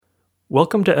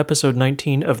Welcome to episode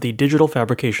 19 of the Digital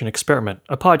Fabrication Experiment,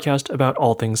 a podcast about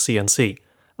all things CNC.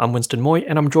 I'm Winston Moy,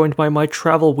 and I'm joined by my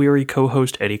travel-weary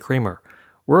co-host Eddie Kramer.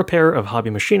 We're a pair of hobby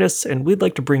machinists, and we'd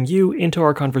like to bring you into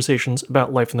our conversations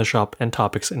about life in the shop and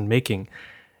topics in making.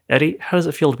 Eddie, how does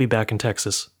it feel to be back in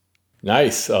Texas?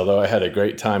 Nice, although I had a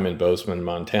great time in Bozeman,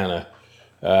 Montana.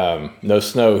 No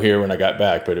snow here when I got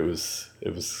back, but it was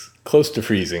close to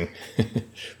freezing,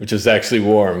 which was actually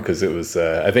warm because it was,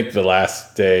 I think the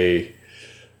last day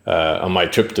on my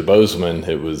trip to Bozeman,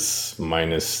 it was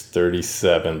minus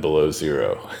 37 below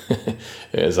zero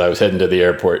as I was heading to the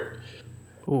airport.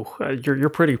 Ooh, you're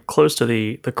pretty close to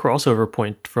the crossover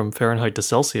point from Fahrenheit to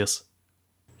Celsius.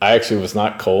 I actually was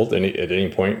not cold at any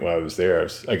point while I was there. I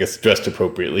was, I guess, dressed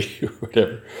appropriately or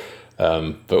whatever.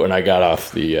 But when I got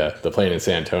off the plane in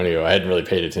San Antonio, I hadn't really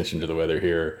paid attention to the weather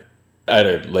here. I had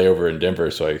a layover in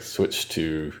Denver, so I switched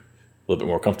to a little bit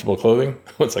more comfortable clothing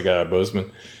once I got out of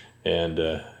Bozeman,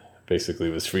 and basically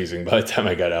was freezing by the time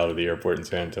I got out of the airport in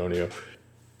San Antonio.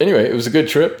 Anyway, it was a good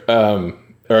trip. I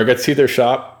got to see their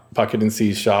shop, Pocket &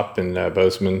 C's shop in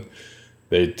Bozeman.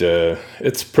 It's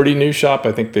a pretty new shop.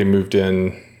 I think they moved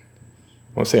in,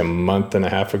 I want to say a month and a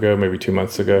half ago, maybe 2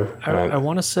 months ago. I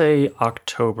want to say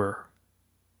October.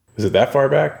 Was it that far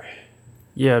back?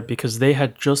 Yeah, because they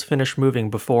had just finished moving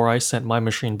before I sent my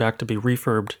machine back to be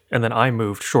refurbed, and then I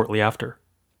moved shortly after.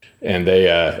 And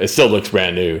it still looks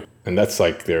brand new, and that's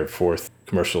like their fourth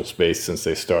commercial space since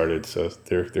they started, so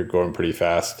they're going pretty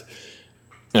fast.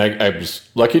 And I was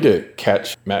lucky to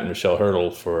catch Matt and Michelle Hertel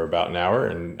for about an hour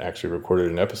and actually recorded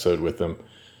an episode with them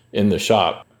in the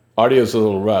shop. Audio's a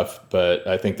little rough, but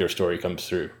I think their story comes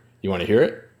through. You want to hear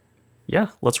it? Yeah,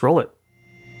 let's roll it.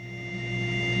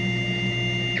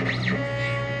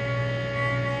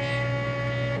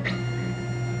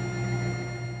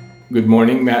 Good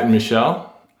morning, Matt and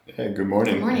Michelle. Hey, good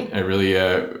morning. Good morning. I really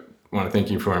want to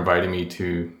thank you for inviting me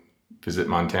to visit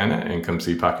Montana and come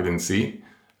see Pocket & C.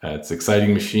 It's an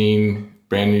exciting machine,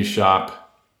 brand new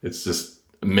shop. It's just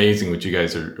amazing what you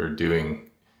guys are doing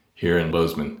here in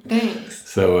Bozeman. Thanks.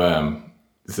 So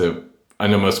I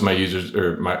know most of my users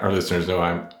or our listeners know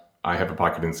I have a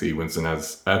Pocket & C.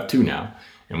 I have two now,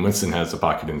 and Winston has a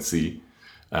Pocket & C.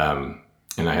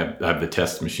 And I have the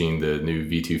test machine, the new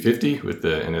V250 with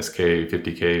the NSK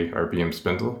 50K RPM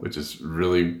spindle, which is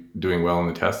really doing well in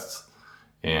the tests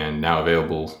and now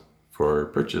available for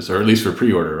purchase, or at least for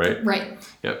pre-order, right? Right.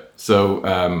 Yep. So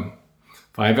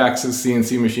 5-axis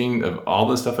CNC machine, of all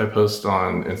the stuff I post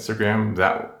on Instagram,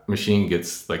 that machine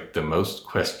gets like the most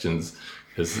questions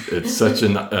because it's such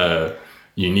an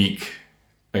unique,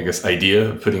 I guess, idea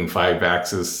of putting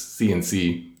 5-axis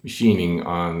CNC machining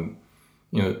on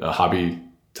a hobby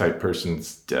type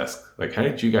person's desk. Like, how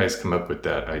did you guys come up with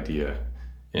that idea?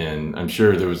 And I'm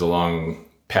sure there was a long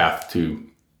path to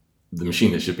the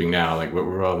machine that's shipping now. Like, what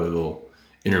were all the little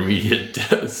intermediate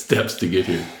steps to get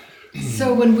here?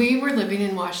 So when we were living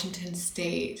in Washington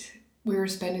State, we were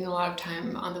spending a lot of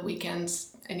time on the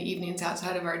weekends and evenings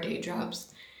outside of our day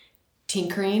jobs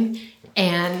tinkering.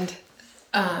 And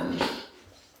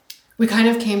we kind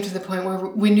of came to the point where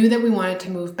we knew that we wanted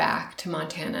to move back to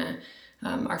Montana.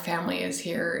 Our family is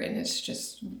here, and it's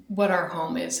just what our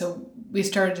home is. So we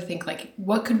started to think, like,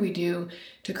 what could we do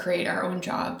to create our own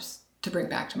jobs to bring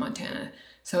back to Montana?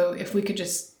 So if we could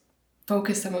just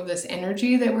focus some of this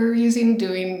energy that we're using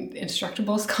doing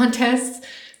Instructables contests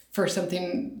for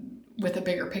something with a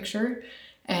bigger picture.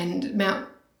 And Matt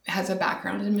has a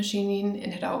background in machining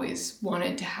and had always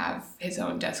wanted to have his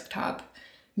own desktop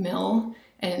mill.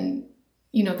 And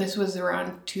this was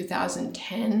around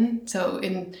 2010.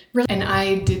 And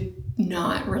I did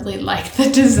not really like the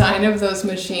design of those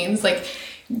machines. Like,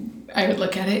 I would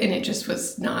look at it and it just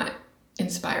was not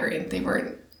inspiring. They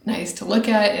weren't nice to look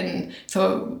at. And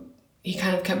so he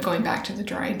kind of kept going back to the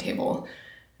drawing table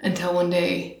until one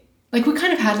day, like, we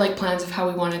kind of had like plans of how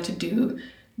we wanted to do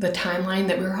the timeline,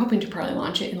 that we were hoping to probably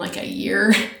launch it in like a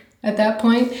year at that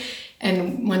point.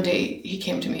 And one day he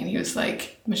came to me and he was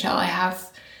like, Michelle, I have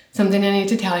something I need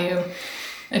to tell you,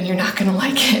 and you're not going to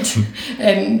like it.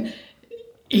 And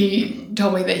he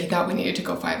told me that he thought we needed to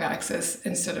go 5-axis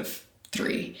instead of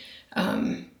 3,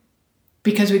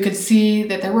 because we could see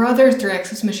that there were other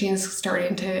 3-axis machines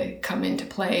starting to come into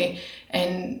play,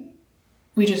 and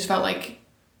we just felt like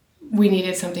we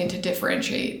needed something to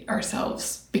differentiate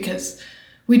ourselves, because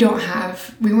we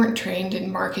weren't trained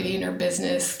in marketing or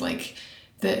business. Like,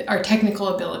 our technical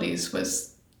abilities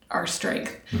was our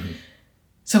strength. Mm-hmm.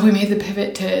 So we made the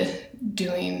pivot to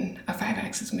doing a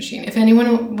 5-axis machine. If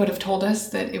anyone would have told us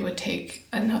that it would take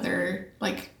another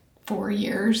 4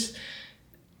 years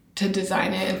to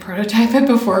design it and prototype it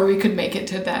before we could make it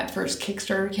to that first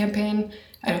Kickstarter campaign,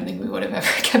 I don't think we would have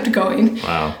ever kept going.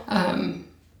 Wow.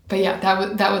 But yeah,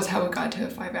 that was how it got to a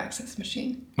 5-axis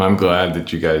machine. Well, I'm glad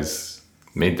that you guys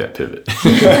made that pivot.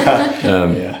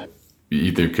 Yeah. You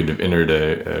either could have entered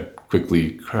a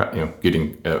quickly,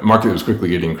 getting a market that was quickly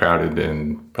getting crowded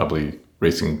and probably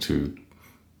racing to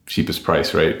cheapest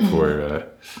price, right? Mm-hmm. For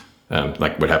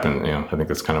like what happened. I think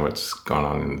that's kind of what's gone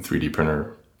on in the 3D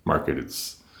printer market.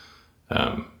 It's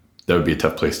that would be a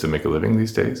tough place to make a living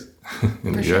these days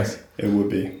in the US. Sure. It would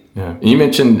be. Yeah. And you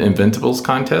mentioned Inventables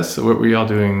contests. So what were y'all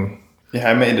doing? Yeah,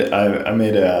 I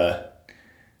made a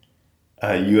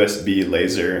USB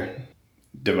laser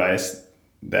device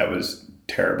that was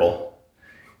terrible,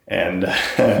 and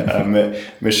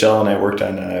Michelle and I worked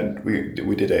on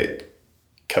we did a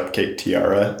cupcake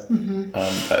tiara. Mm-hmm.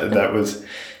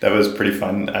 That was pretty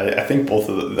fun. I think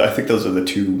I think those are the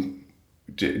two.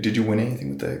 Did you win anything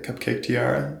with the cupcake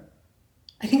tiara?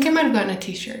 I think I might have gotten a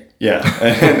T-shirt. Yeah,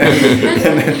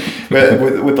 but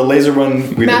with the laser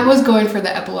one, Matt was going for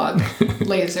the epilogue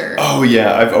laser. Oh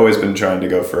yeah, I've always been trying to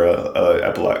go for a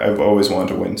epilogue. I've always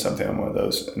wanted to win something on one of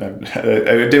those, and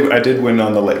I did win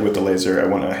on with the laser. I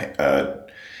won a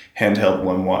handheld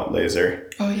 1 watt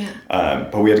laser. Oh yeah.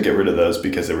 But we had to get rid of those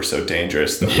because they were so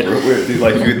dangerous.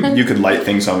 You could light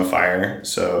things on fire.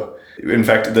 So in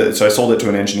fact, so I sold it to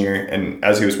an engineer, and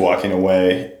as he was walking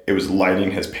away, it was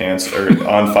lighting his pants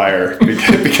on fire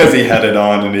because he had it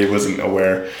on and he wasn't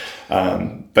aware.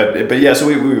 But yeah, so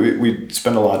we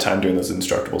spent a lot of time doing those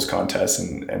Instructables contests,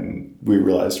 and we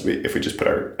realized if we just put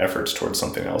our efforts towards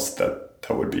something else, that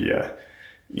would be a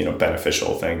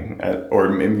beneficial thing, or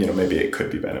maybe it could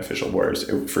be beneficial, whereas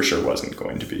it for sure wasn't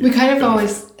going to be. We kind of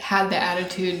always had the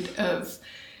attitude of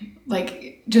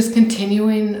like just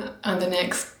continuing on the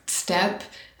next step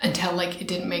until like it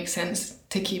didn't make sense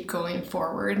to keep going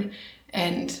forward.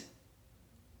 And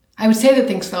I would say that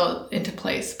things fell into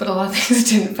place, but a lot of things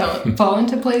didn't fall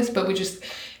into place, but we just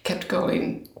kept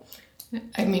going.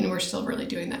 I mean, we're still really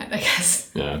doing that, I guess.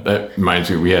 Yeah, that reminds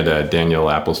me, we had Danielle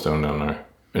Applestone on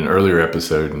an earlier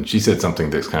episode, and she said something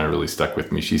that's kind of really stuck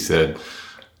with me. She said,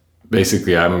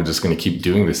 basically, I'm just going to keep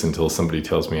doing this until somebody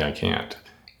tells me I can't.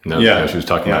 And that, she was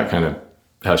talking about kind of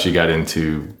how she got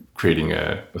into creating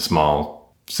a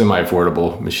small,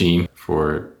 semi-affordable machine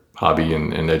for hobby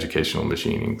and educational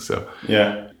machining. So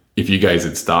if you guys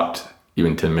had stopped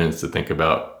even 10 minutes to think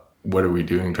about what are we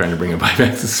doing trying to bring a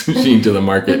 5-axis machine to the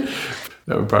market,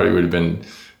 that would have been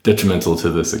detrimental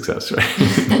to the success,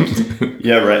 right?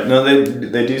 Yeah, right. No,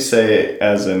 they do say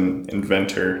as an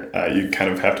inventor, you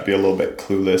kind of have to be a little bit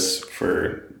clueless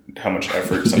for how much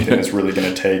effort something is really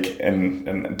going to take.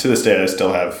 And to this day, I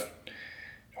still have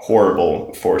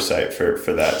horrible foresight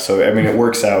for that. So, I mean, it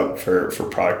works out for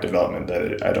product development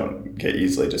that I don't get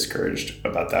easily discouraged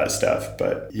about that stuff.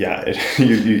 But yeah,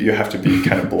 you have to be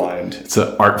kind of blind. It's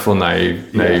an artful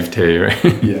naivete,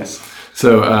 right? Yes.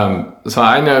 So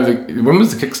I know when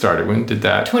was the Kickstarter? When did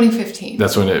that? 2015.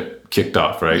 That's when it kicked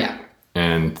off, right? Yeah.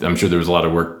 And I'm sure there was a lot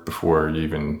of work before you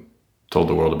even told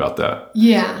the world about that.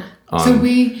 Yeah. So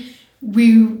we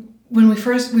when we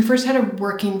first had a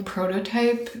working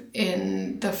prototype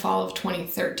in the fall of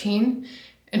 2013,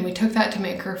 and we took that to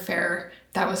Maker Faire.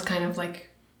 That was kind of like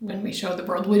when we showed the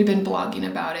world. We'd been blogging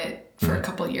about it for a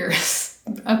couple of years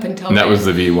up until and that then. was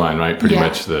the V1, right? Pretty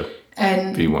much the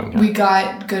and V1. Yeah. We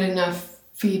got good enough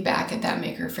feedback at that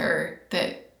Maker Faire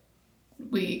that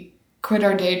we quit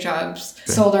our day jobs,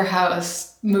 sold our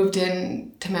house, moved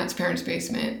in to Matt's parents'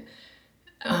 basement,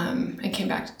 and came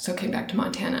back to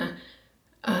Montana.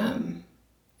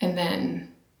 And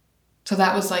then, so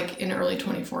that was like in early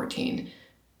 2014.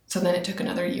 So then it took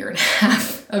another year and a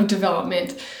half of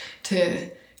development to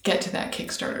get to that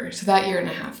Kickstarter. So that year and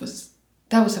a half was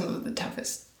some of the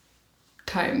toughest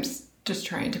times, just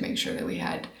trying to make sure that we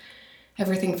had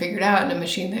everything figured out in a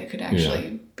machine that could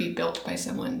actually be built by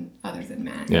someone other than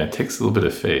Matt. Yeah, it takes a little bit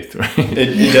of faith, right?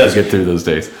 It does. To get through those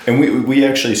days. And we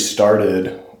actually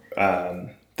started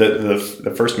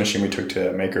the first machine we took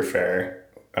to Maker Faire.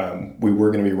 We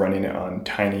were going to be running it on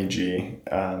TinyG,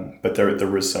 but there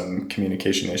was some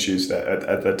communication issues that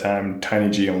at the time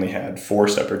TinyG only had 4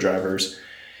 stepper drivers,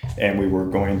 and we were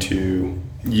going to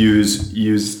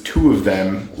use 2 of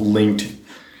them linked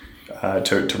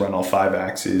to run all 5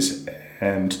 axes,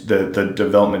 and the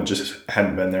development just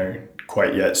hadn't been there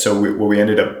quite yet. So what we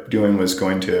ended up doing was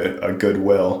going to a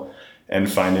Goodwill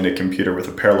and finding a computer with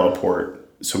a parallel port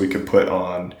so we could put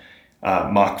on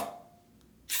Mach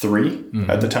 3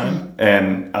 at the time,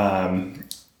 and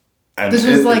And this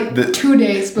was like 2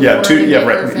 days before.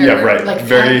 Right. Like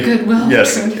very at Goodwill.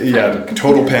 Yes,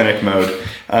 total panic mode.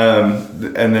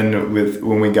 And then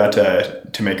when we got to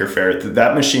Maker Faire,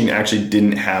 that machine actually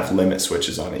didn't have limit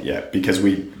switches on it yet because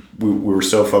we were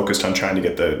so focused on trying to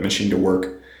get the machine to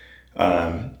work.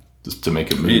 Just to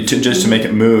make it move. To make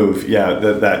it move. Yeah,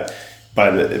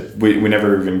 we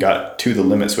never even got to the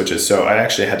limit switches. So I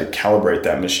actually had to calibrate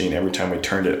that machine every time we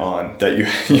turned it on. That you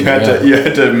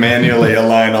had to manually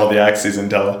align all the axes and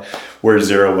tell where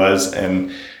 0 was.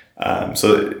 And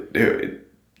that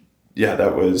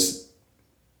was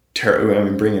terrible. I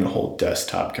mean, bringing a whole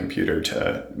desktop computer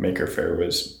to Maker Faire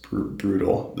was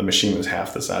brutal. The machine was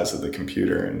half the size of the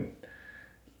computer, and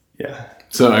yeah.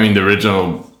 So I mean, the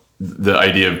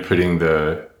idea of putting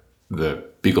the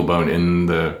BeagleBone in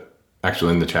the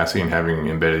chassis and having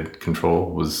embedded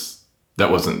control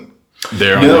wasn't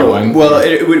there on day one. Well,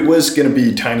 it was going to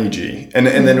be Tiny G, and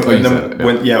then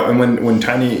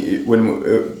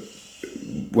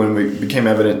when we became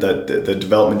evident that the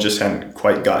development just hadn't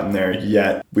quite gotten there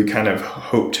yet, we kind of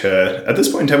hoped to. At this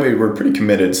point in time, we were pretty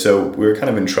committed, so we were kind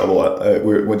of in trouble. At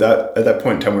that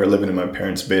point in time, we were living in my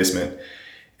parents' basement,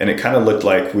 and it kind of looked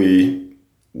like we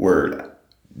were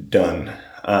done.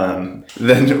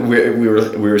 Then we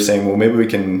were saying, well, maybe we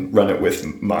can run it with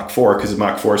Mach 4 because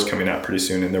Mach 4 is coming out pretty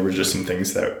soon, and there were just some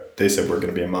things that they said were going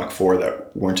to be in Mach 4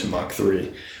 that weren't in Mach 3,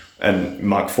 and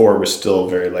Mach 4 was still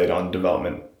very late on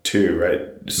development too, right?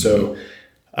 So,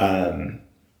 and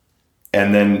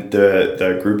then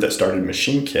the group that started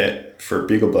Machine Kit for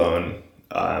BeagleBone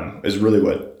is really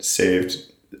what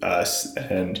saved us,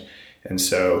 and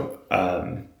so.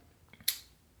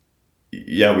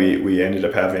 We ended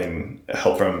up having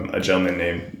help from a gentleman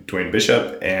named Dwayne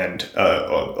Bishop and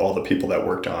all the people that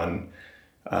worked on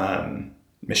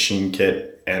Machine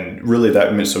Kit. And really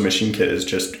so Machine Kit is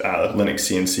just Linux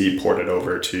CNC ported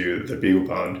over to the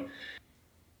BeagleBone.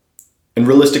 And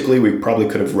realistically, we probably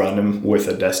could have run them with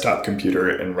a desktop computer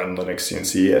and run Linux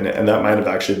CNC. And that might have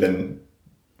actually been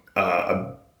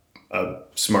a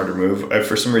smarter move.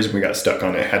 For some reason, we got stuck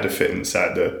on it. It had to fit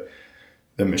inside the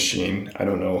machine. I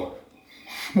don't know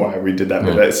why we did that,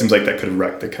 but it seems like that could have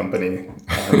wrecked the company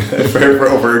for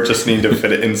over just needing to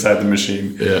fit it inside the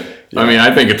machine. Yeah. I mean,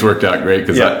 I think it's worked out great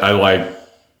because I like,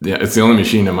 it's the only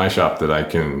machine in my shop that I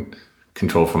can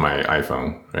control from my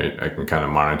iPhone, right? I can kind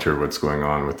of monitor what's going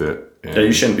on with it. And,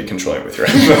 you shouldn't be controlling with your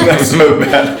iPhone. That's so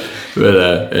bad.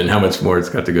 But, and how much more it's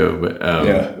got to go. But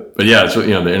it's, the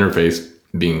interface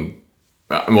being,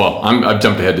 I've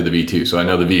jumped ahead to the V2, so I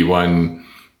know the V1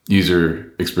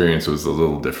 user experience was a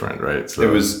little different, right? So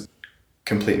it was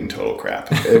complete and total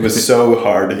crap. It was so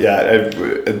hard.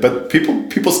 But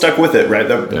people stuck with it, right?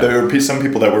 There were some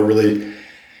people that were really.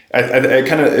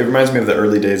 It reminds me of the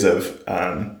early days of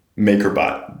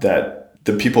MakerBot. That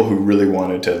the people who really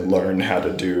wanted to learn how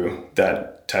to do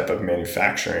that type of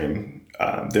manufacturing,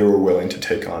 they were willing to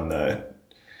take on the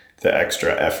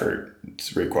extra effort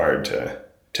it's required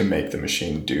to make the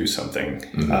machine do something.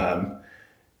 Mm-hmm.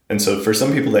 And so for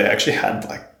some people, they actually had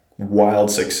like wild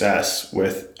success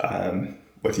with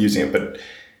using it, but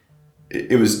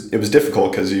it was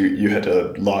difficult because you had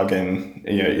to log in,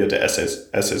 you had to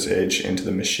SSH into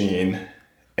the machine,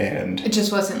 and it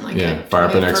just wasn't like fire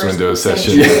up an X Windows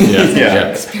session.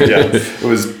 It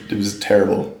was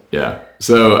terrible. Yeah.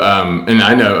 So and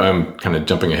I know I'm kind of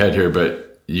jumping ahead here,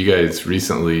 but you guys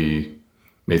recently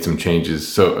made some changes.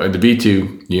 So the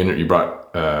V2 unit, you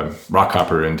brought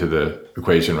Rockhopper into the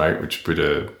equation, right? Which put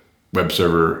a web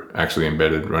server actually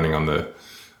embedded running on the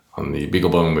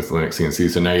BeagleBone with Linux CNC.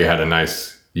 So now you had a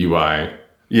nice UI.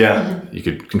 Yeah. You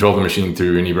could control the machine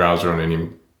through any browser on any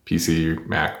PC,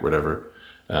 Mac, whatever.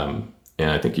 And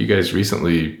I think you guys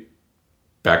recently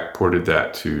backported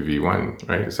that to V1,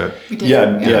 right? Is that? We did.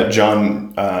 Yeah.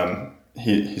 John,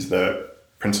 he's the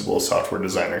principal software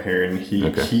designer here, and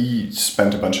he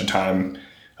spent a bunch of time.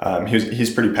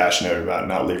 He's pretty passionate about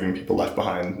not leaving people left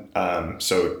behind.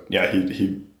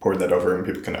 He poured that over, and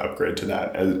people can upgrade to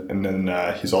that. And then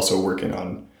he's also working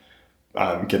on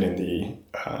getting the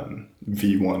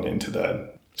V1 into the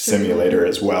simulator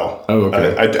as well. Oh,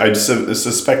 okay. I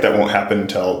suspect that won't happen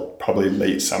until probably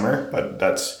late summer, but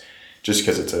that's just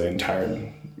because it's an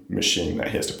entire machine that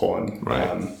he has to pull in.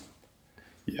 Right.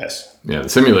 Yes. Yeah, the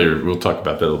simulator, we'll talk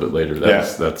about that a little bit later.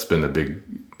 That's been a big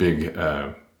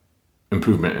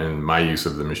improvement in my use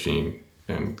of the machine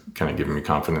and kind of giving me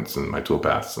confidence in my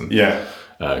toolpaths. And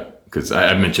because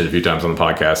I've mentioned a few times on the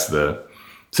podcast, the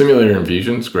simulator in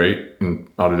Fusion is great in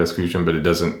Autodesk Fusion, but it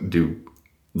doesn't do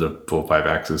the full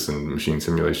 5-axis and machine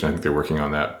simulation. I think they're working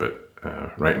on that, but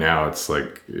right now it's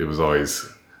like it was always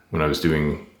when I was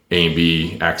doing A and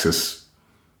B axis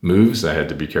moves. I had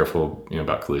to be careful,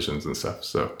 about collisions and stuff.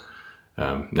 So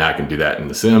now I can do that in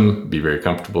the sim, be very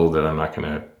comfortable that I'm not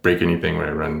going to break anything when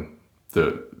I run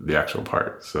the actual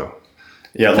part. So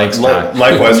yeah, thanks,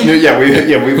 likewise.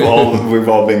 We've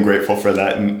all been grateful for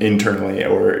that internally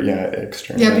or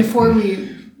externally. Yeah, before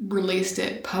we released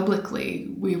it publicly,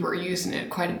 we were using it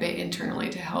quite a bit internally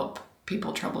to help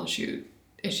people troubleshoot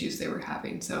issues they were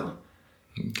having. So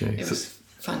okay, it was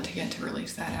fun to get to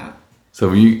release that out.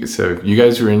 So you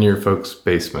guys were in your folks'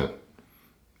 basement,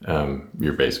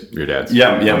 your dad's.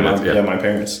 My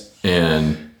parents.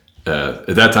 And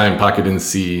at that time, Pocket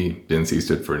NC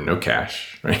stood for no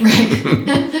cash, right?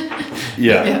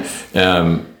 Yeah. Yes.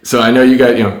 So I know you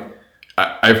guys,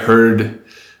 I've heard,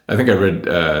 I think I read,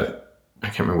 I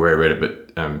can't remember where I read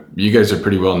it, but you guys are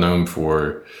pretty well known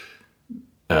for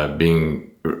being,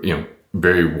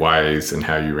 very wise in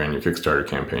how you ran your Kickstarter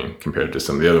campaign compared to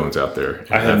some of the other ones out there.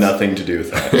 I had nothing to do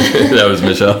with that. That was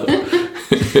Michelle.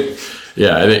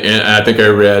 Yeah, I think I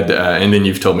read, and then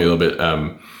you've told me a little bit,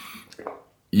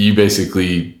 you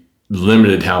basically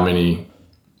limited how many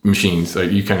machines,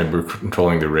 like you kind of were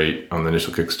controlling the rate on the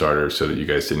initial Kickstarter so that you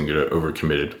guys didn't get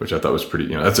overcommitted, which I thought was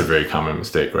pretty, that's a very common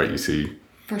mistake, right? You see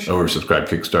For sure. oversubscribed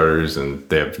Kickstarters and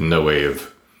they have no way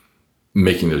of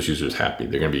making those users happy.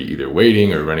 They're going to be either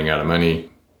waiting or running out of money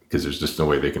because there's just no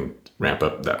way they can ramp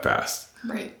up that fast.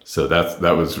 Right. So that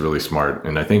was really smart.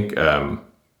 And I think, and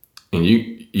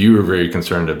you were very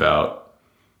concerned about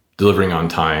delivering on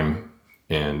time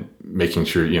and making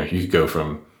sure, you could go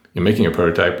from making a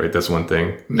prototype, right? That's one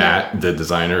thing. Matt, the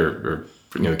designer or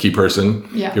the key person,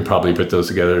 you'll probably put those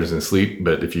together in sleep.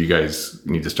 But if you guys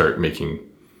need to start making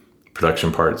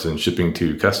production parts and shipping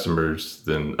to customers,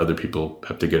 then other people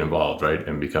have to get involved, right?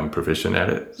 And become proficient at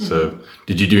it. Mm-hmm. So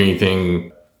did you do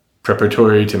anything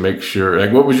preparatory to make sure,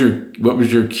 like what was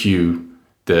your cue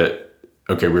that,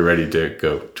 okay, we're ready to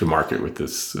go to market with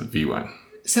this V1?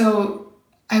 So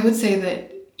I would say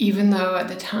that even though at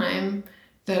the time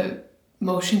the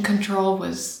motion control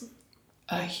was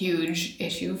a huge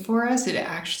issue for us, it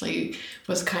actually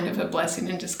was kind of a blessing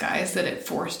in disguise that it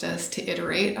forced us to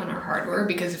iterate on our hardware,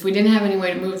 because if we didn't have any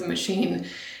way to move the machine,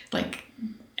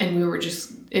 and we were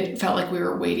it felt like we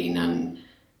were waiting on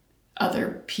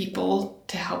other people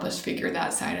to help us figure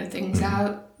that side of things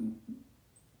out.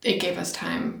 It gave us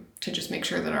time to just make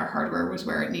sure that our hardware was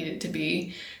where it needed to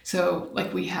be. So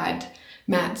we had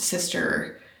Matt's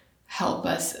sister help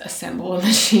us assemble a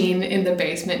machine in the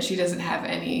basement. She doesn't have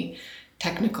any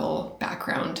technical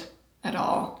background at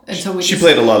all, and so she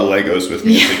played a lot of Legos with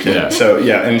me as a kid. Yeah. So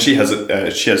and she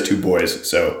has two boys,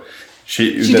 so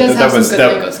she does have some good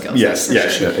Lego skills. Yes,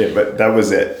 sure. But that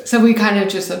was it. So we kind of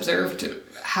just observed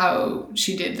how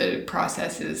she did the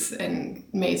processes and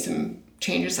made some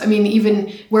changes. I mean,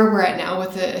 even where we're at now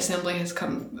with the assembly has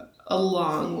come a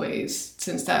long ways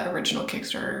since that original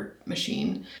Kickstarter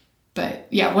machine. But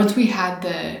yeah, once we had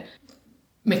the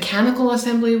mechanical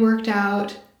assembly worked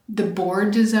out, the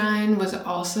board design was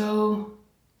also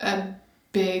a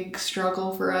big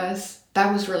struggle for us.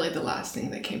 That was really the last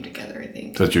thing that came together, I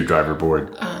think. So that's your driver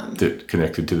board that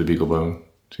connected to the Beagle Bone?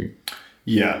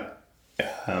 Yeah.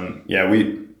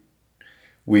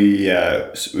 We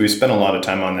spent a lot of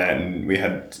time on that, and we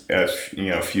had a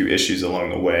few issues along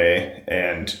the way,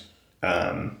 and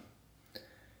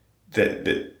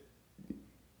that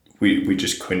we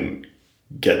just couldn't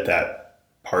get that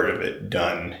part of it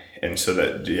done. And so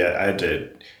that, I had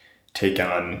to take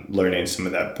on learning some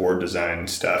of that board design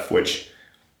stuff, which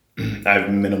I have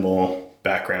minimal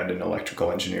background in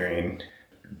electrical engineering,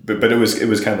 but it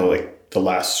was kind of like the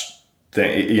last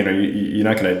thing. You're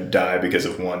not going to die because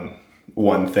of one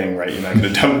thing, right? You're not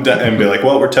going to dump and be like,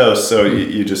 well, we're toast. So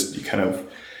you kind of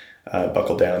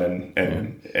buckle down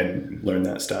and learn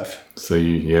that stuff. So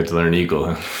you had to learn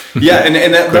Eagle. Yeah,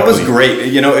 and that was great.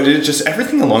 It just,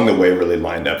 everything along the way really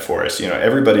lined up for us.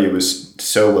 Everybody was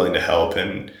so willing to help,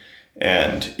 and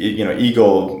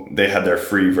Eagle, they had their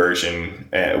free version,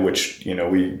 which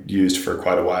we used for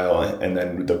quite a while, and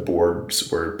then the boards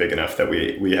were big enough that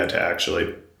we had to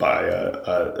actually buy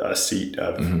a seat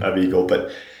of Eagle,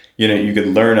 but you could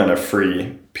learn on a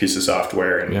free piece of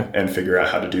software and figure out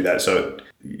how to do that. So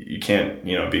you can't,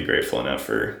 be grateful enough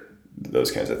for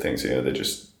those kinds of things. They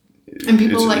just, and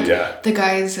people the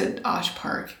guys at Osh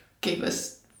Park gave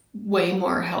us way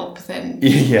more help than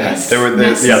they're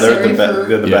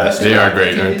the best. They are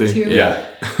great, aren't they? Yeah.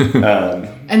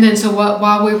 And then so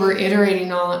while we were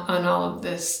iterating on all of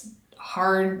this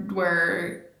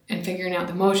hardware and figuring out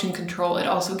the motion control, it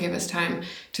also gave us time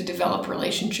to develop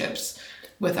relationships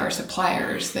with our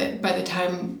suppliers that by the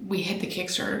time we hit the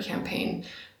Kickstarter campaign,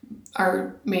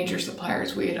 our major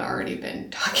suppliers we had already been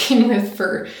talking with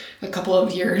for a couple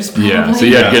of years. Probably. Yeah, so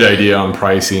you had a good idea on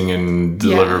pricing and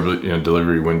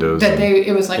delivery windows. That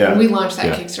it was like when we launched that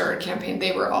Yeah. Kickstarter campaign,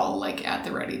 they were all like at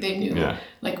the ready. They knew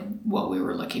like what we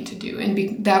were looking to do, and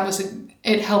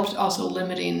it helped also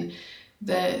limiting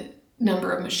the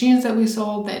number of machines that we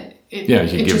sold. That it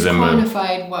just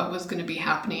quantified what was going to be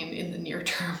happening in the near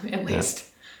term at least.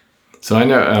 So I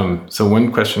know. So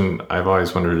one question I've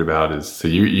always wondered about is: so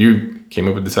you came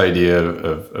up with this idea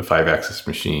of a 5-axis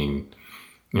machine.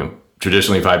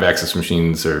 Traditionally 5-axis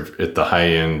machines are at the high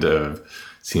end of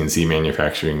CNC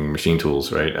manufacturing machine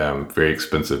tools, right? Very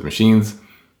expensive machines.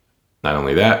 Not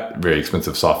only that, very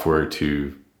expensive software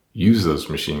to use those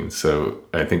machines. So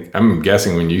I'm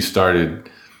guessing when you started,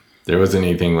 there wasn't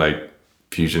anything like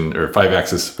Fusion or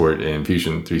 5-axis support in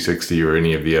Fusion 360 or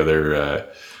any of the other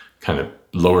kind of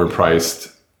lower priced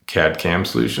CAD CAM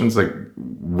solutions. Like,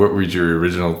 what was your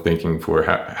original thinking for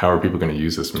how are people going to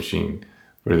use this machine?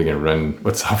 What are they going to run?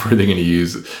 What software are they going to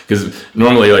use? Because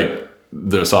normally, like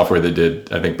the software that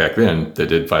did, I think back then, that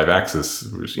did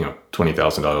 5-axis was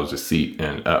 $20,000 a seat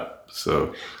and up.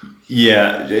 So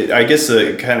yeah, I guess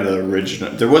the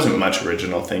original. There wasn't much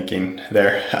original thinking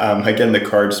there. Again, the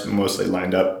cards mostly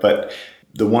lined up, but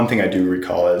the one thing I do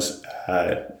recall is.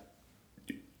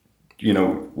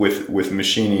 With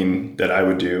machining that I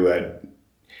would do,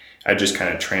 I just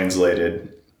kind of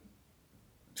translated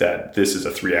that this is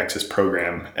a 3-axis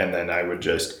program, and then I would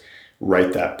just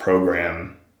write that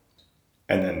program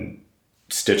and then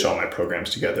stitch all my programs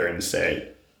together and say,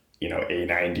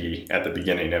 A90 at the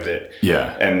beginning of it.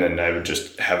 Yeah. And then I would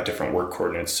just have different work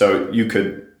coordinates. So you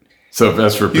could... So if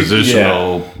that's for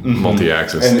positional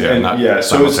multi-axis, not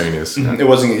simultaneous. So it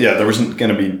wasn't, there wasn't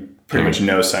going to be pretty much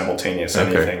no simultaneous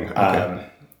anything. Okay.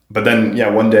 But then,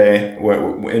 one day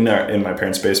in my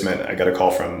parents' basement, I got a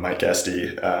call from Mike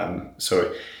Esty.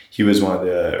 So he was one of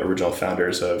the original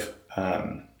founders of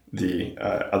the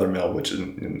other mill, which is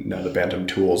now the Bantam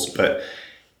Tools. But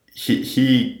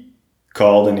he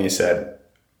called and he said,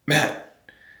 "Matt,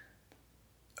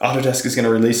 Autodesk is going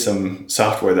to release some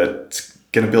software that's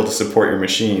going to be able to support your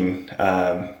machine.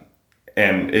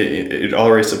 And it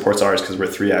already supports ours because we're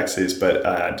 3-axis, but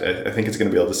I think it's going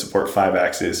to be able to support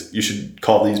 5-axis. You should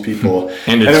call these people."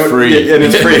 And it's free. And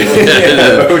it's free,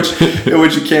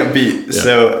 which you can't beat. Yeah.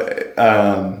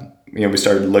 So, we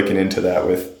started looking into that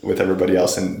with everybody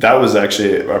else. And that was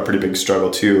actually a pretty big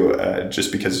struggle too,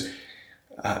 just because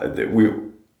we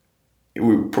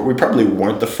probably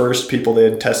weren't the first people they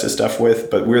had tested stuff with,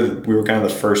 but we were kind of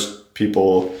the first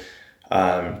people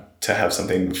to have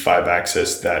something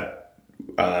 5-axis that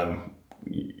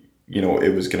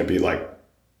it was going to be like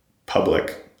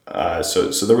public. So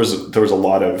there was a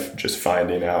lot of just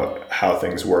finding out how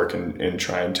things work and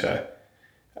trying to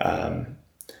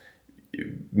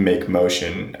make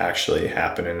motion actually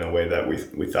happen in a way that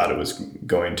we thought it was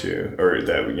going to, or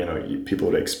that people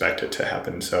would expect it to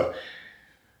happen. So,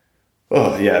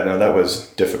 that was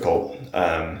difficult,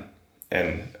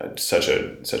 and such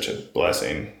a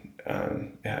blessing.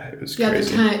 It was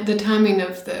crazy. The timing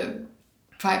of the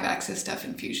 5-axis stuff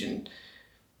in Fusion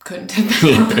couldn't have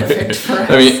been more perfect for us.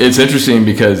 I mean, it's interesting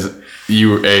because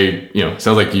it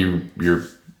sounds like your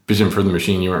vision for the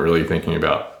machine, you weren't really thinking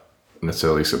about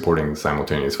necessarily supporting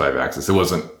simultaneous 5-axis. It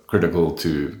wasn't critical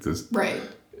to this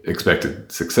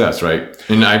expected success, right?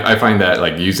 And I find that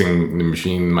like using the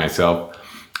machine myself,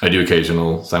 I do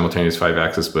occasional simultaneous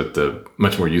 5-axis, but the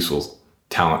much more useful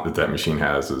talent that machine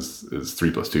has is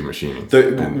 3+2 machining.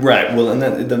 Right. Well, and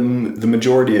then the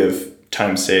majority of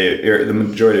time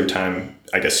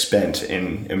I guess spent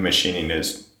in machining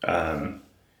is when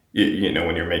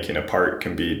you're making a part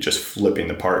can be just flipping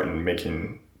the part and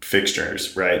making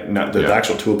fixtures, right? The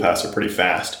actual tool paths are pretty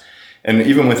fast, and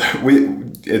even we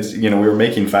were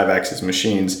making 5-axis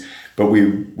machines, but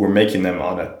we were making them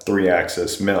on a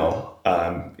 3-axis mill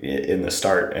in the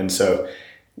start, and so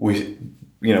we'd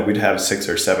have 6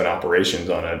 or 7 operations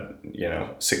on a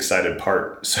 6-sided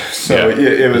part. So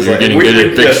it was you're getting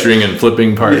good at fixturing and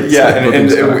flipping parts.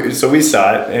 Yeah, so we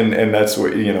saw it, and that's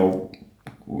what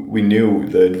we knew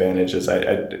the advantages.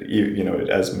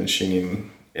 As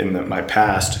machining in my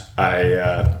past,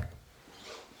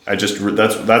 I just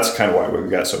that's kind of why we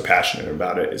got so passionate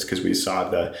about it, is because we saw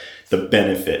the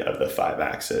benefit of the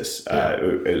 5-axis,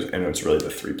 and it was really the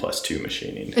 3+2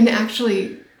 machining. And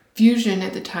actually, Fusion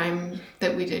at the time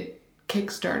that we did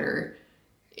Kickstarter,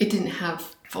 it didn't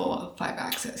have full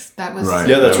 5-axis. That was right.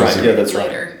 Yeah, that's right. Yeah, that's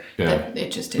later. Right. Yeah.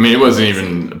 It just didn't. I mean, it wasn't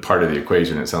even part of the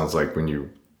equation. It sounds like when you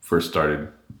first started.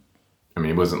 I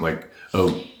mean, it wasn't like,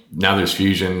 oh, now there's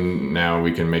Fusion. Now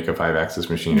we can make a 5-axis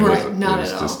machine. Right, not it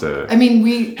was at all. Just a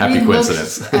we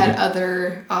coincidence. looked at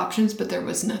other options, but there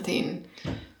was nothing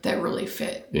that really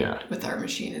fit Yeah. with our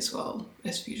machine as well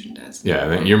as Fusion does. Yeah, I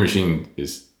think your machine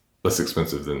is less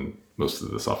expensive than most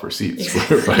of the software seats.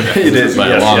 It is by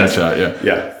a long shot. Yeah.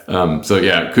 Yeah. So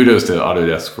yeah, kudos to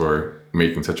Autodesk for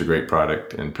making such a great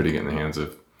product and putting it in the hands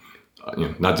of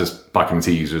not just Pocket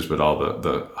NC users, but all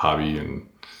the hobby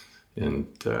and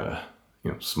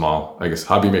small, I guess,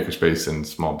 hobby makerspace and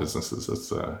small businesses.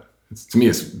 It's to me,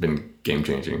 it's been game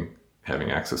changing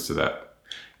having access to that.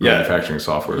 Manufacturing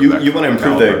software. You want to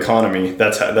improve the economy.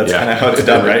 That's kind of how it's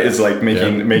done, right? It's like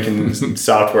making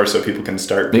software so people can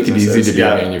start make businesses. it easy to be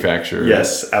a manufacturer.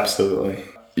 Yes, absolutely.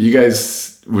 You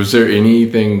guys, was there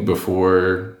anything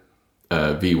before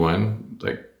V1?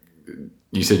 Like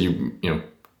you said, you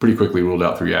pretty quickly ruled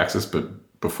out 3-axis, but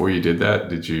before you did that,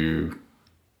 did you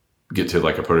get to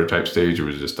like a prototype stage, or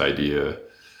was it just idea?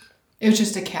 It was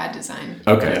just a CAD design.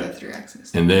 Okay. For the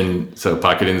 3-axis. And then, so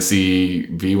Pocket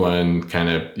NC V1, kind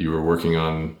of, you were working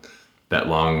on that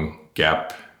long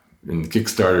gap in the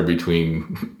Kickstarter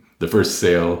between the first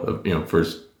sale of,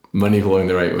 first money flowing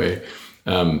the right way.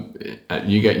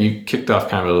 You kicked off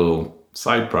kind of a little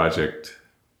side project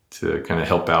to kind of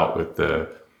help out with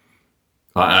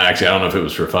actually, I don't know if it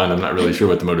was for fun. I'm not really sure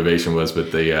what the motivation was,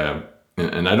 but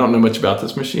and I don't know much about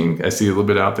this machine. I see a little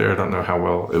bit out there. I don't know how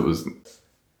well it was,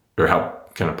 or how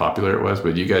kind of popular it was,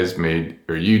 but you guys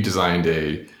you designed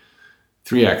a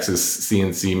 3-axis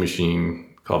CNC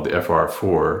machine called the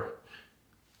FR4.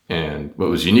 And what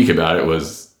was unique about it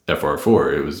was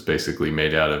FR4. It was basically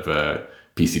made out of a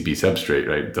PCB substrate,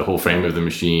 right? The whole frame of the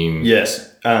machine.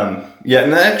 Yes. And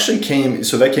that actually came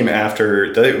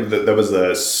after, that was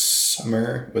the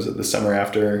summer. Was it the summer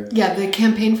after? Yeah, the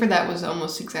campaign for that was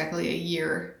almost exactly a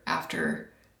year after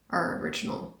our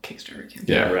original Kickstarter campaign.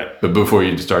 Yeah, right. But before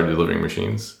you started delivering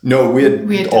machines? No, we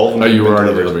had all of them. Oh, you were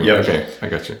already delivering. Yep. Okay, I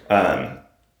got you.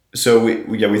 So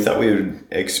we thought we would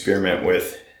experiment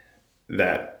with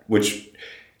that, which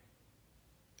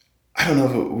I don't know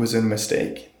if it was a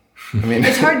mistake. I mean,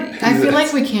 it's hard. I feel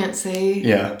like we can't say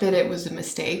that it was a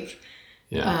mistake.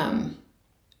 Yeah.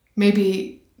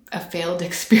 Maybe a failed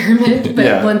experiment,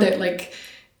 but one that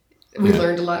we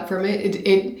learned a lot from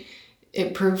it.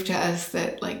 It proved to us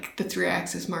that the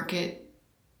 3-axis market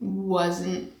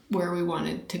wasn't where we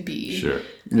wanted to be. Sure.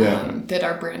 Yeah. That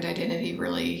our brand identity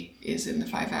really is in the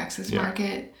 5-axis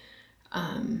market.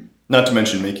 Not to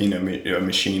mention making a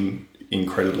machine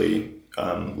incredibly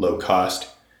low cost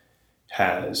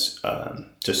has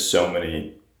just so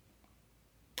many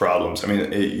problems. I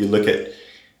mean, you look at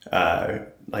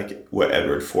what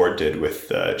Edward Ford did with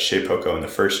Shapeoko, and the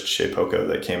first Shapeoko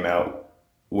that came out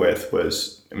with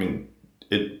was,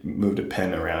 it moved a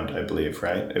pen around, I believe,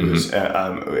 right? It was,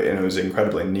 and it was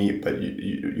incredibly neat, but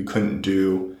you couldn't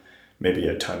do maybe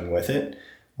a ton with it.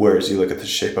 Whereas you look at the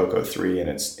Shapeoko 3 and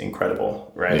it's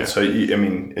incredible, right? Yeah. So,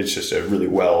 it's just a really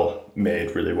well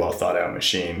made, really well thought out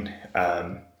machine.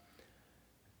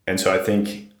 And so I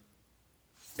think,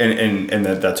 and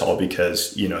that's all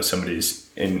because, somebody's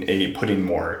putting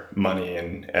more money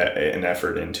and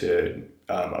effort into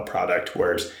a product,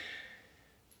 whereas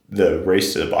the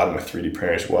race to the bottom with 3D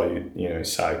printers,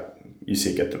 you see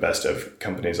it get the best of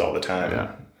companies all the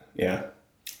time. Yeah.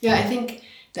 I think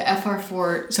the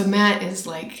FR4, so Matt is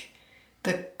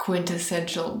the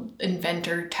quintessential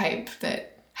inventor type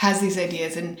that has these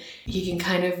ideas, and he can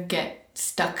kind of get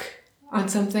stuck on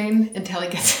something until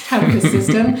it gets out of his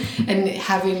system. And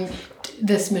having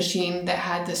this machine that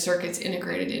had the circuits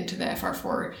integrated into the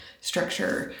FR4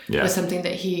 structure was something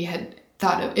that he had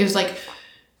thought of. It was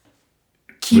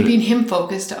keeping him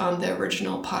focused on the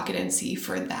original Pocket NC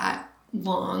for that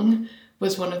long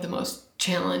was one of the most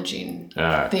challenging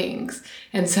things.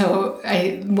 And so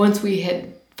once we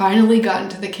had finally gotten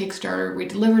to the Kickstarter, we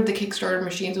delivered the Kickstarter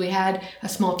machines. We had a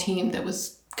small team that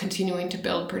was continuing to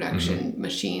build production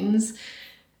machines.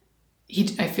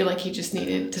 I feel like he just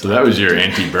needed to. So that was your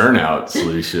anti-burnout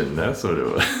solution. That's what it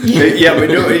was. Yeah, we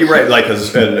knew you're right.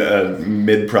 A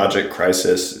mid-project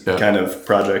crisis kind of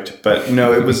project, but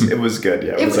no, it was good.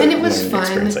 Yeah, it was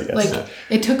fun. I guess.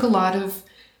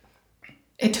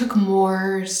 It took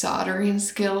more soldering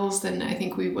skills than I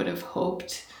think we would have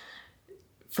hoped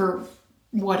for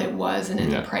what it was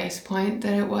and the price point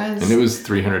that it was. And it was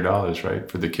 $300,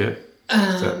 right, for the kit.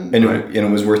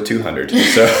 It was worth $200.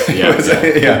 So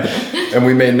and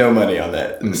we made no money on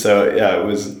that. And so it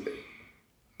was.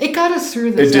 It got us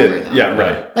through the summer, though. Yeah,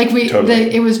 right.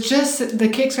 It was just the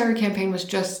Kickstarter campaign was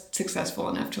just successful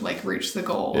enough to reach the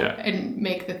goal and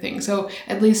make the thing. So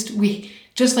at least we,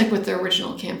 just like with the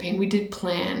original campaign, we did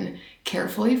plan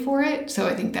carefully for it. So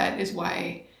I think that is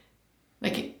why,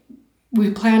 like, we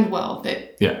planned well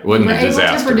that it wasn't we were a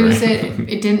disaster, able to produce right?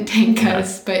 it didn't tank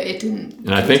us, but it didn't.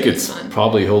 And I think it's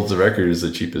probably holds the record as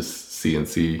the cheapest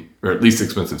CNC, or at least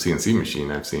expensive CNC machine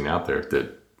I've seen out there.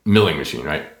 The milling machine,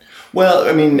 right? Well,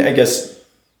 I mean, I guess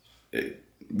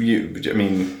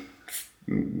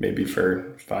maybe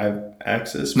for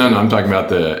 5-axis. No, I'm talking about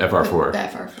the FR4. The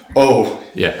FR4. Oh,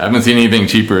 Yeah, I haven't seen anything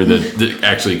cheaper that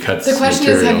actually cuts The question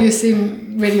material. is, have you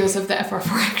seen videos of the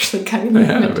FR4 actually cutting the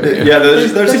material? yeah.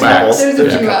 There's a couple. There's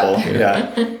a few out couple. there.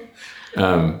 Yeah.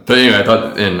 But anyway, I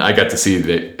thought, and I got to see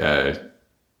that.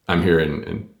 I'm here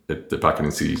at the Pocket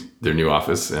and See their new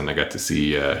office, and I got to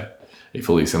see a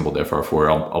fully assembled FR4.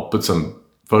 I'll put some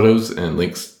photos and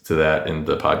links to that in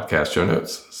the podcast show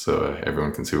notes, so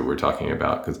everyone can see what we're talking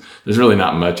about. Because there's really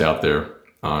not much out there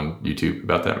on YouTube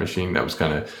about that machine. That was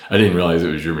I didn't realize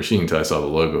it was your machine until I saw the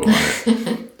logo on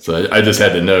it. So I just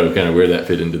had to know kind of where that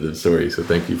fit into the story. So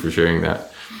thank you for sharing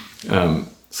that.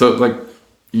 So like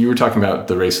you were talking about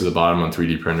the race to the bottom on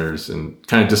 3D printers and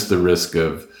kind of just the risk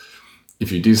of,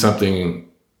 if you do something,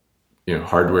 a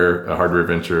hardware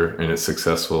venture, and it's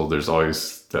successful, there's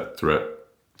always that threat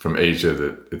from Asia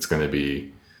that it's going to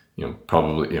be,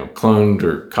 probably, cloned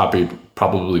or copied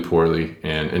probably poorly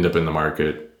and end up in the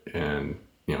market and,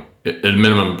 at a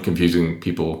minimum confusing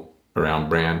people around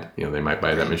brand. They might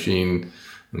buy that machine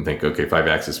and think, okay,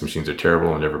 5-axis machines are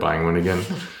terrible, I'm never buying one again.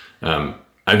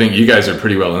 I think you guys are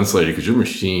pretty well insulated because your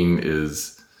machine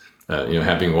is,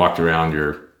 having walked around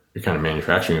your kind of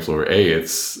manufacturing floor,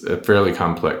 it's a fairly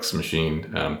complex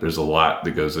machine. There's a lot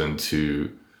that goes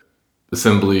into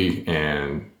assembly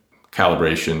and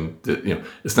calibration that,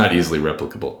 it's not easily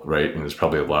replicable, right? And there's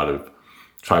probably a lot of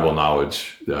tribal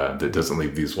knowledge that doesn't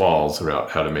leave these walls about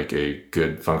how to make a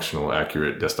good, functional,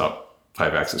 accurate desktop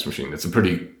 5-axis machine. It's a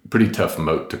pretty tough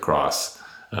moat to cross,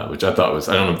 which I thought was,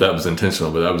 I don't know if that was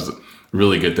intentional, but that was a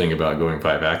really good thing about going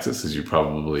 5-axis is you're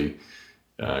probably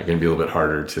going to be a little bit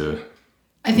harder to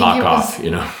knock off,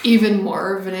 even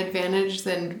more of an advantage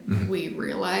than we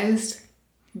realized.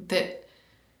 That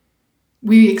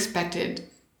we expected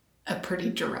a pretty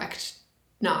direct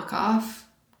knockoff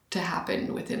to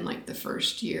happen within like the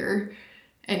first year,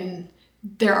 and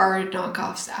there are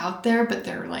knockoffs out there, but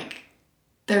they're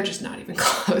just not even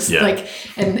close. Yeah.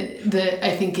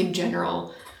 I think in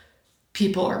general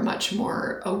people are much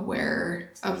more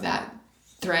aware of that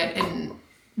threat, and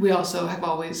we also have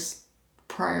always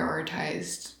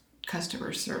prioritized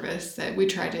customer service, that we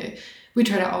try to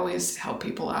always help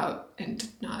people out and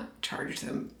not charge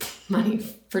them money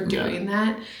for doing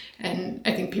that. And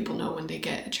I think people know when they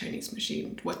get a Chinese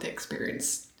machine what the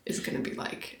experience is going to be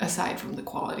like, aside from the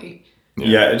quality.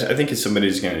 Yeah, I think if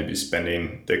somebody's going to be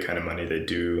spending the kind of money they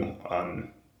do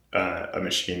on a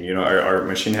machine, our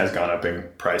machine has gone up in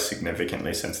price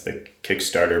significantly since the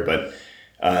Kickstarter, but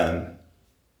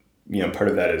part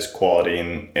of that is quality,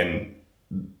 and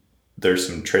there's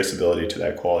some traceability to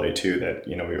that quality too, that,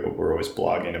 we're always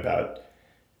blogging about.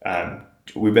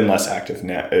 We've been less active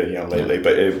now, lately,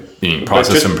 but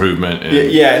process improvement and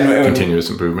and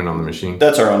continuous improvement on the machine.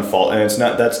 That's our own fault. And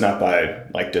that's not by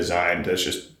like design. That's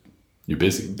just, you're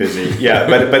busy. Yeah.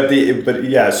 but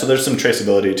yeah, so there's some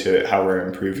traceability to how we're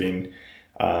improving,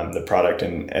 the product.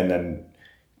 And then,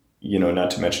 not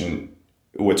to mention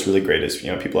what's really great is,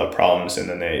 people have problems and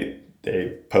then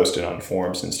they post it on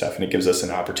forums and stuff, and it gives us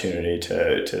an opportunity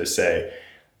to say,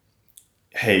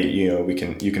 hey, you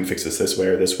can fix this way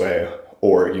or this way,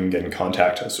 or you can get in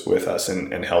contact with us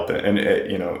and help it,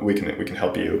 and we can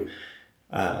help you.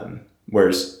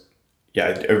 Whereas,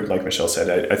 like Michelle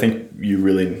said, I think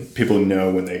people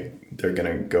know when they're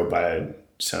gonna go buy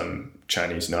some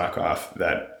Chinese knockoff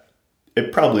that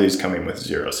it probably is coming with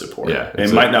zero support. Yeah,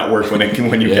 it might not work when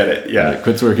you get it. Yeah, when it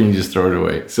quits working, you just throw it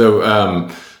away. So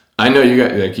I know you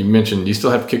got, like you mentioned, you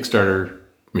still have Kickstarter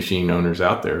machine owners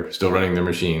out there still running their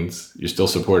machines. You're still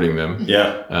supporting them.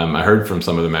 Yeah. I heard from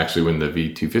some of them actually when the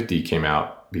V250 came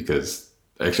out, because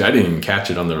actually I didn't even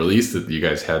catch it on the release that you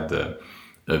guys had the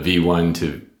V1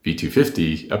 to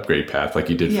V250 upgrade path like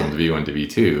you did from the V1 to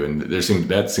V2, and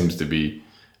that seems to be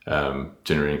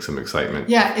generating some excitement.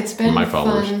 Yeah, it's been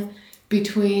fun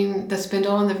between the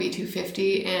spindle on the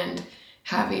V250 and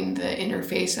having the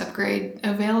interface upgrade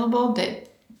available, that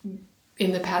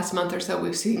in the past month or so,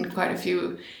 we've seen quite a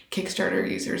few Kickstarter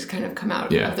users kind of come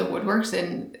out of the woodworks,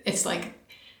 and it's like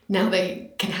now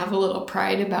they can have a little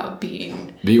pride about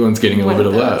being V1's getting a little bit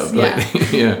of love. So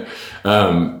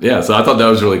I thought that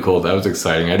was really cool. That was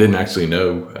exciting. I didn't actually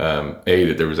know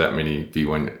that there was that many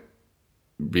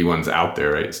V1s out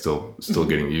there, right? Still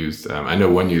getting used. I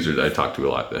know one user that I talked to a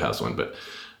lot that has one, but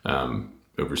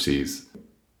overseas.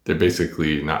 they're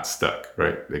basically not stuck,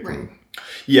 right? They can. Right.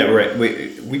 Yeah, right.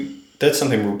 We that's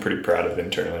something we're pretty proud of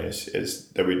internally is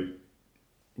that we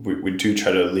do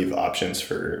try to leave options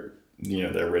for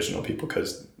the original people,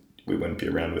 because we wouldn't be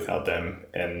around without them,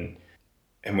 and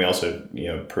we also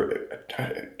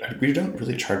we don't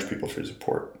really charge people for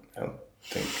support. I don't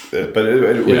think, but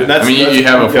that's, you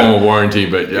have a formal warranty,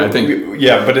 but I think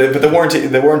but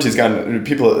the warranty's gone.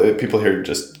 People here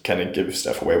just kind of give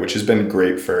stuff away, which has been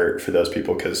great for those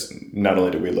people, because not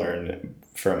only do we learn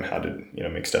from how to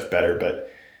make stuff better,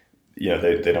 but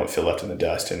they don't feel left in the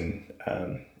dust, and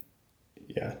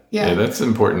yeah, that's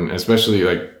important, especially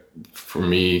like for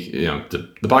me. The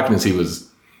occupancy was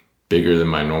bigger than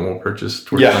my normal purchase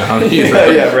towards my house.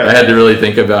 Right. I had to really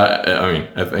think about.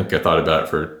 I think I thought about it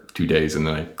for 2 days, and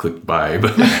then I clicked buy.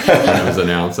 But when it was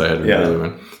announced, I had to really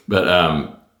win.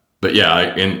 But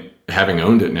yeah, and having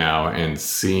owned it now and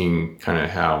seeing kind of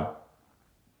how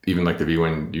even like the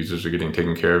V1 users are getting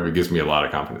taken care of, it gives me a lot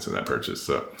of confidence in that purchase.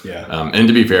 So and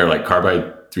to be fair, like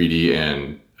Carbide 3D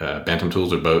and Bantam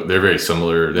Tools they're very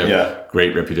similar. They have a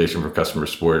great reputation for customer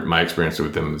support. My experience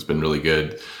with them has been really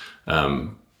good.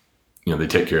 They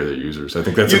take care of their users. I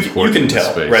think that's important. You can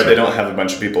tell, space, right? They don't have a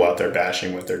bunch of people out there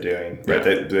bashing what they're doing, right?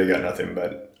 Yeah. They got nothing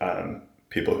but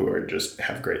people who are just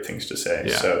have great things to say.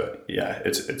 Yeah. So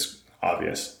it's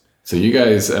obvious. So you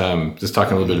guys, just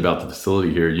talking a little bit about the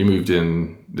facility here. You moved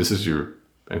in. I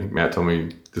think Matt told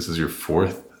me this is your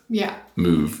fourth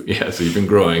move. Yeah. So you've been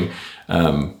growing.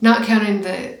 Not counting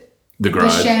the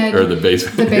garage, the shed, or the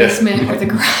basement. The basement or the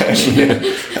garage.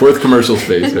 Fourth commercial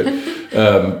space.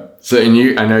 Right? So,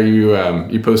 and I know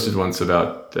you posted once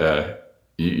about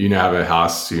you now have a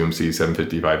Haas UMC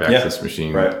 755 axis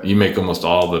machine. Right. You make almost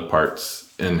all the parts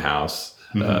in-house,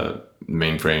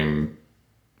 mainframe,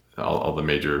 all the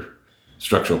major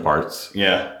structural parts.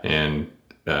 Yeah. And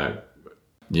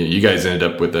you guys ended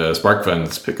up with a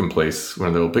SparkFun's pick and place, one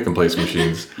of the old pick and place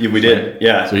machines. Yeah, we did.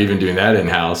 Yeah. So even doing that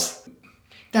in-house.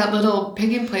 That little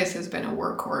pick and place has been a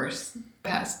workhorse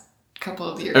past couple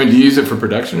of years. Do you use it for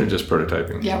production or just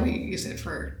prototyping? Yeah, we use it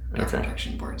for our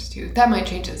production boards too. That might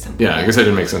change at some point. Yeah, I guess that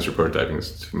didn't make sense for prototyping.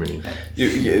 It's too many.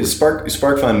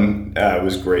 SparkFun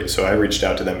was great. So I reached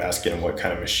out to them asking them what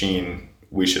kind of machine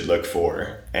we should look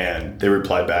for, and they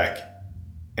replied back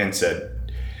and said,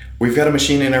 "We've got a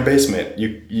machine in our basement.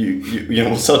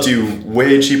 We'll sell it to you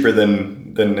way cheaper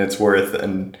than it's worth."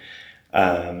 And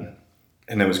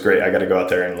it was great. I got to go out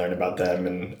there and learn about them,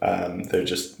 and they're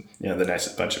just the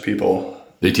nicest bunch of people.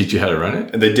 They teach you how to run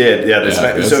it? They did, yeah. They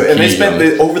spent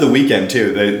over the weekend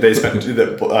too. They spent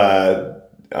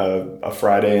a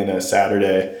Friday and a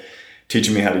Saturday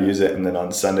teaching me how to use it, and then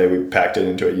on Sunday we packed it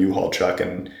into a U-Haul truck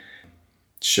and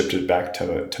shipped it back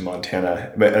to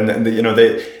Montana. And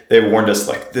they warned us,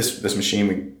 like, this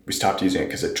machine, we stopped using it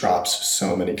because it drops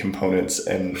so many components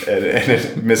and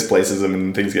it misplaces them,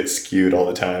 and things get skewed all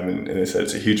the time. And they said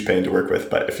it's a huge pain to work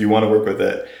with, but if you want to work with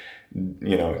it,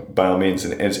 by all means.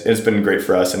 And it's been great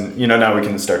for us. And now we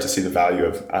can start to see the value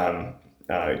of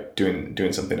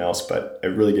doing something else. But it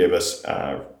really gave us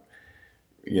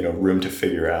room to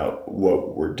figure out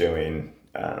what we're doing.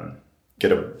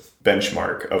 Get a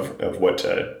benchmark of what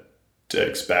to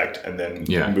expect, and then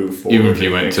move forward. Even if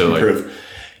you went to improve.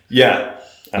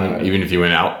 Even if you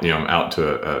went out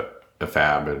to a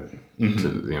fab, and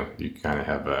to, you kind of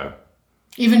have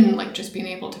even like just being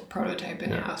able to prototype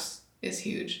in house is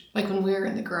huge. Like when we were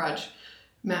in the garage,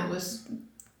 Matt was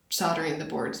soldering the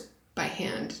boards by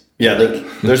hand. Yeah,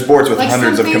 there's boards with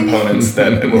hundreds of components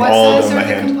that were all done by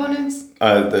hand. Components?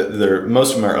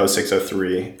 Most of them are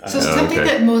 0603. So something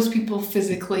that most people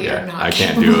physically are not. I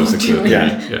can't do 0603.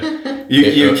 Yeah.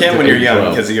 You can when you're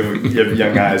young because you have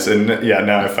young eyes, and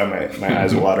now I find my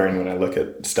eyes watering when I look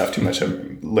at stuff too much.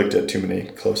 I've looked at too many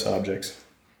close objects.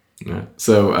 Yeah.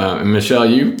 So Michelle,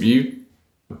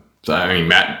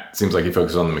 Matt seems like he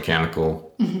focuses on the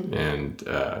mechanical and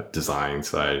design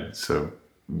side. So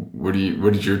what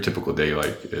is your typical day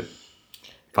like at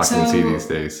Fox & C these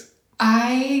days?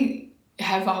 I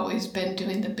have always been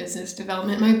doing the business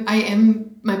development.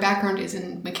 My background is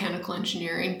in mechanical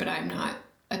engineering, but I'm not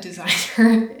a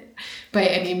designer by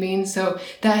any means. So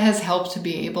that has helped to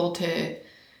be able to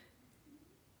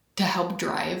help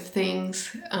drive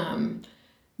things.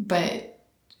 But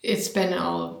it's been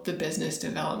all of the business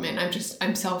development.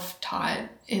 I'm self-taught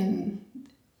in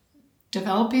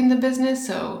developing the business.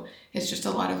 So it's just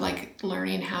a lot of like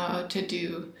learning how to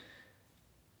do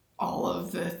all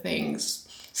of the things,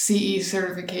 CE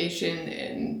certification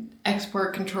and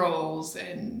export controls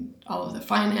and all of the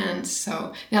finance.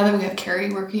 So now that we have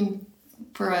Carrie working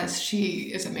for us,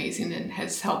 she is amazing and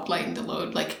has helped lighten the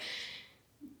load. Like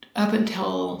up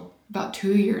until about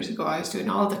 2 years ago, I was doing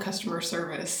all the customer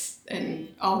service and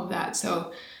all of that.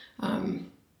 So,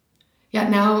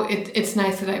 now it's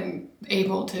nice that I'm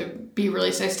able to be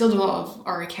released. I still do all of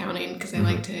our accounting because I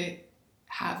like to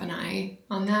have an eye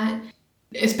on that,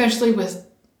 especially with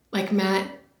like Matt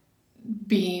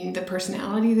being the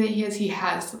personality that he is. He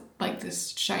has like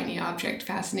this shiny object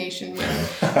fascination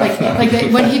with like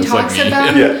that when he talks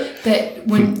about that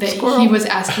when that he was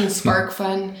asking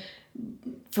SparkFun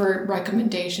for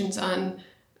recommendations on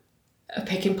a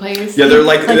pick and place. Yeah, they're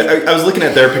like I was looking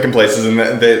at their pick and places, and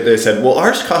they said, well,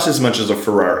 ours costs as much as a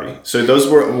Ferrari, so those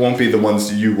won't be the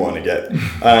ones you want to get.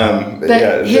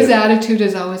 His attitude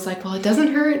is always like, well, it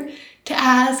doesn't hurt to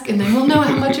ask, and then we'll know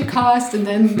how much it costs, and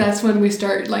then that's when we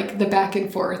start like the back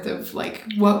and forth of like,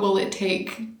 what will it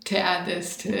take to add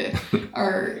this to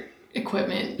our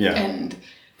equipment? And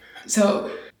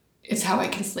so it's how I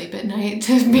can sleep at night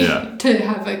to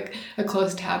have a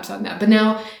close tabs on that. But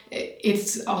now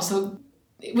it's also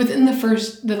within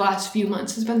the last few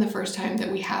months has been the first time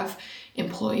that we have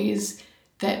employees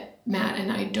that Matt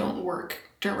and I don't work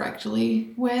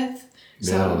directly with.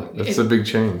 So that's a big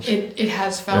change. It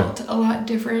has felt a lot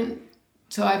different.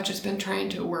 So I've just been trying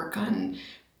to work on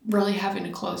really having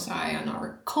a close eye on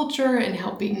our culture and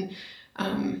helping,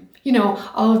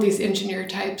 all of these engineer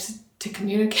types to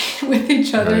communicate with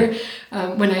each other.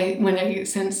 Right. When I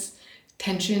sense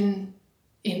tension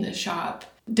in the shop,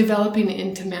 developing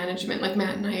into management, like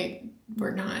Matt and I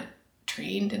were not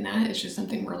trained in that. It's just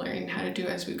something we're learning how to do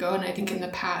as we go. And I think in the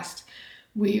past,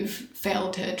 we've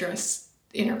failed to address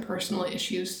interpersonal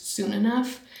issues soon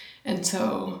enough. And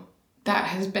so that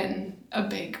has been a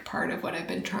big part of what I've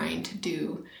been trying to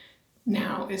do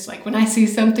now is like when I see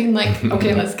something like,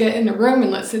 okay, let's get in a room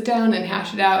and let's sit down and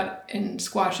hash it out and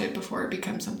squash it before it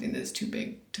becomes something that's too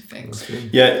big to fix.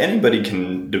 Yeah, anybody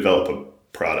can develop a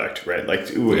product, right? Like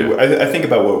I think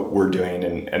about what we're doing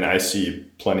and I see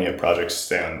plenty of projects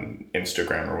say on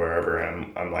Instagram or wherever,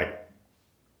 and I'm like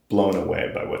blown away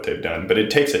by what they've done. But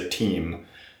it takes a team,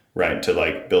 right, to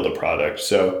like build a product.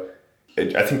 So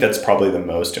I think that's probably the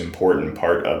most important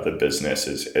part of the business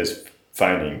is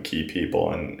finding key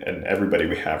people, and everybody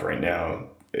we have right now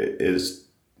is,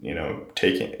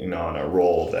 taking on a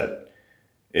role that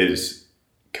is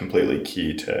completely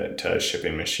key to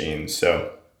shipping machines.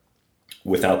 So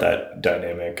without that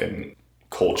dynamic and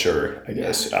culture, I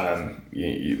guess,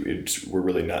 we're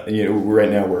really not, right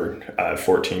now we're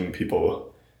 14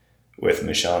 people with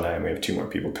Michelle and I, and we have 2 more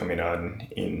people coming on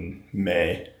in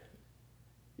May.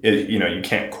 You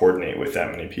can't coordinate with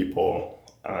that many people,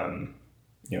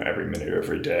 every minute of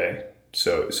every day.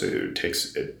 So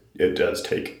it does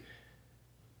take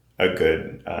a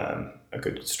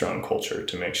good strong culture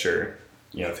to make sure,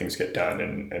 things get done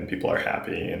and people are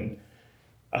happy and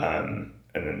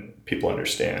then people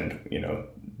understand,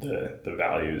 the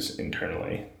values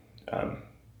internally,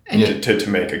 to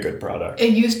make a good product.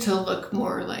 It used to look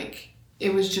more like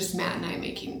it was just Matt and I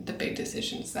making the big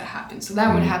decisions that happened. So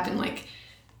that would happen like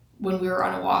when we were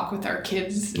on a walk with our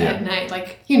kids at night,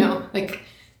 like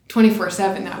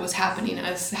 24/7 that was happening,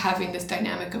 us having this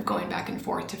dynamic of going back and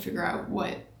forth to figure out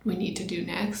what we need to do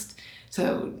next.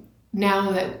 So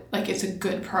now that like it's a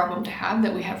good problem to have,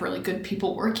 that we have really good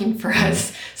people working for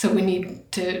us, so we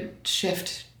need to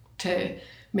shift to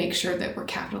make sure that we're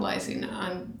capitalizing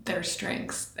on their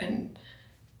strengths and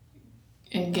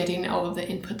getting all of the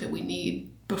input that we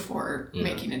need before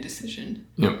making a decision.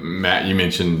 Matt, you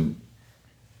mentioned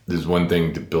there's one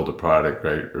thing to build a product,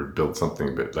 right, or build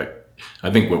something, but like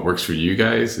I think what works for you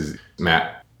guys is,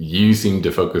 Matt, you seem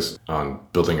to focus on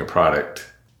building a product,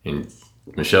 and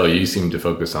Michelle, you seem to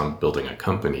focus on building a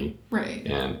company. Right.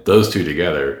 And those two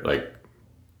together, like,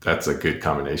 that's a good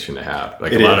combination to have.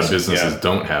 Like, a lot of businesses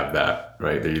don't have that,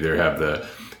 right? They either have the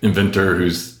inventor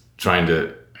who's trying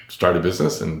to start a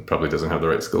business and probably doesn't have the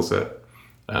right skill set,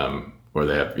 or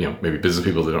they have, maybe business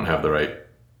people that don't have the right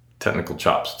technical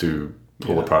chops to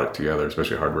pull a product together,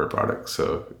 especially hardware products.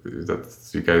 So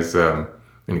that's you guys in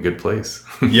a good place.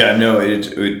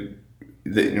 We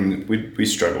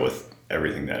struggle with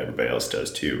everything that everybody else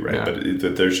does too, right?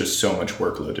 But there's just so much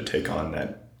workload to take on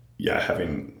that.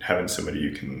 Having somebody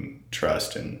you can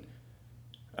trust and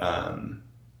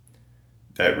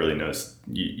that really knows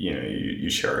you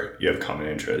share, you have common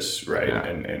interests, right?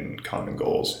 And common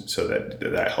goals, so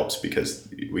that helps because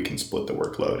we can split the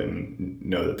workload and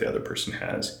know that the other person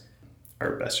has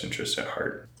our best interest at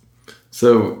heart.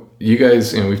 So you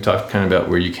guys, we've talked kind of about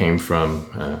where you came from,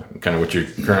 kind of what you're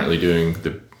currently doing,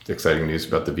 the exciting news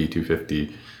about the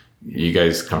V250. You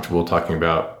guys comfortable talking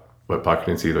about what Pocket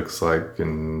NC looks like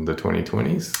in the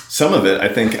 2020s? Some of it, I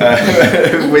think.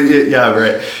 Yeah,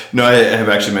 right. No, I have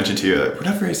actually mentioned to you, we're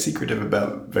not very secretive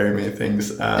about very many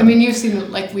things. I mean, you've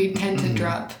seen, like, we tend to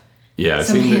drop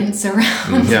some hints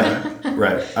around. Yeah,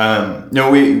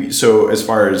 right. So as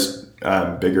far as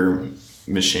bigger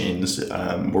machines,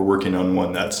 we're working on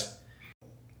one that's,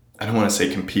 I don't want to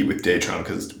say compete with Datron,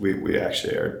 because we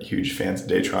actually are huge fans of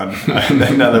Datron.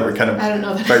 Now that we're kind of, I don't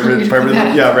know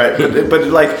that. Yeah, right. But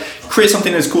like create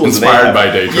something as cool inspired by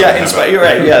Datron. Yeah, you're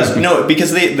right. Yes, no,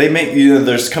 because they make,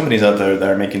 there's companies out there that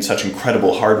are making such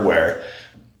incredible hardware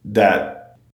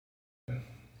that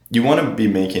you want to be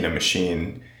making a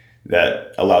machine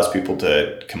that allows people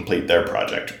to complete their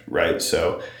project, right?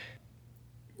 So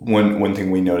one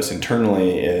thing we notice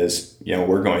internally is,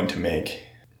 we're going to make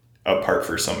a part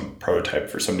for some prototype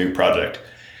for some new project,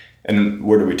 and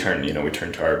where do we turn? We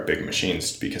turn to our big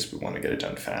machines because we want to get it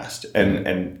done fast,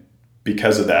 and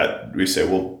because of that, we say,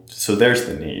 well, so there's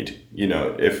the need.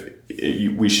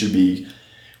 We should be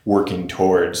working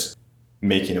towards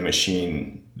making a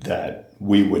machine that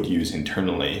we would use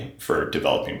internally for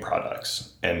developing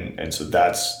products, and so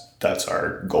that's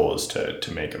our goal, is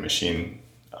to make a machine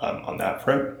on that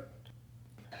front.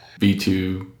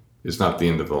 V2 is not the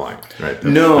end of the line, right?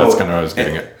 No, that's kind of what I was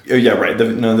getting at. Yeah, right.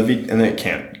 And it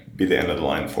can't be the end of the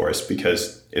line for us,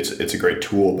 because it's a great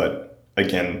tool, but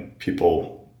again,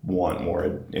 people want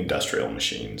more industrial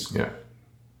machines. Yeah.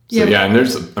 So and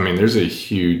there's a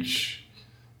huge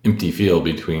empty field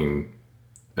between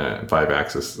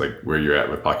 5-axis, like where you're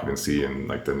at with Pocket NC, and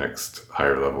like the next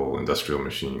higher level industrial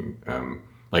machine.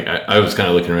 Like I was kind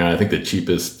of looking around. I think the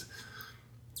cheapest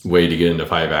way to get into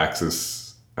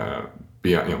 5-axis.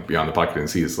 Beyond the Pocket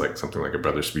NC is like something like a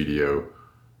Brother Speedio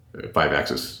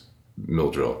 5-axis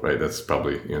mill drill, right? That's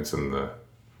probably, it's in the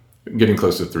getting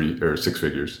close to 3 or 6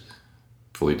 figures,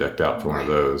 fully decked out for one of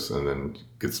those, and then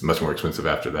gets much more expensive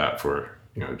after that for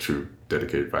a true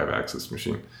dedicated 5-axis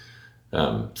machine.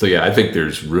 I think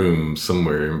there's room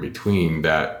somewhere in between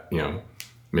that,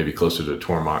 maybe closer to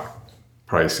Tormach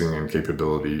pricing and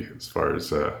capability as far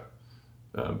as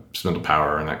spindle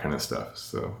power and that kind of stuff.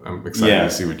 So I'm excited to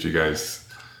see what you guys.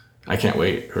 I can't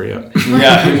wait. Hurry up.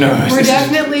 We're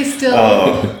definitely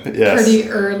still pretty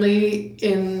early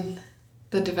in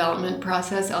the development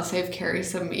process. I'll save Carrie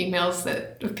some emails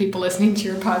of people listening to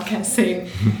your podcast saying,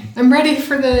 "I'm ready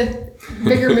for the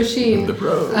bigger machine." The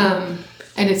Pro.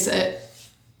 And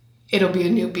it'll be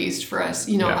a new beast for us.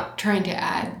 Trying to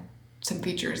add some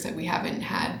features that we haven't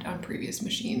had on previous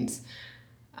machines.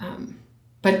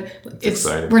 But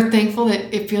we're thankful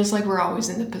that it feels like we're always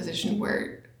in the position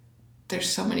where there's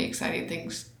so many exciting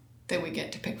things that we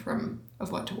get to pick from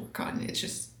of what to work on. It's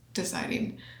just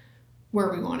deciding where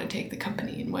we want to take the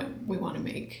company and what we want to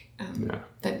make.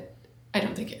 That I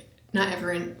don't think not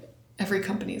every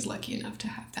company is lucky enough to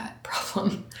have that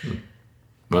problem.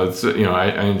 Well, it's,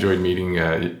 I enjoyed meeting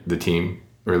the team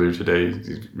earlier today.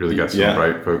 You really got some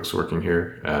bright folks working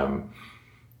here.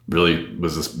 Really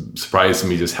was a surprise to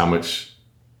me just how much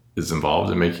is involved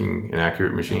in making an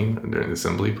accurate machine during the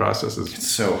assembly process. It's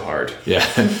so hard. Yeah,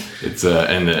 it's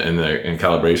and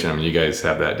calibration. I mean, you guys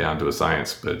have that down to a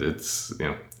science, but it's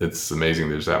amazing.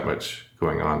 There's that much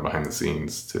going on behind the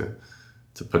scenes to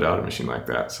put out a machine like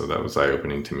that. So that was eye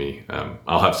opening to me.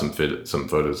 I'll have some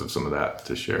photos of some of that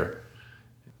to share.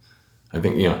 I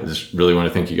think I just really want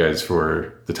to thank you guys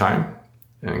for the time,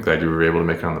 and glad you were able to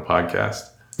make it on the podcast.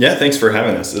 Yeah, thanks for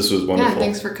having us. This was wonderful. Yeah,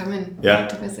 thanks for coming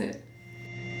to visit.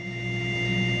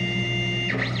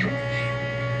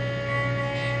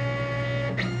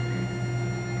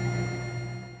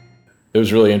 It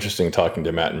was really interesting talking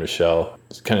to Matt and Michelle.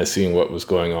 Kind of seeing what was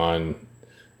going on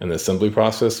in the assembly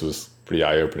process was pretty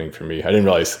eye-opening for me. I didn't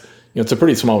realize, it's a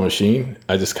pretty small machine.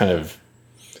 I just kind of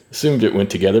assumed it went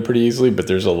together pretty easily, but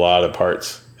there's a lot of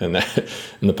parts in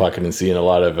the Pocket NC and a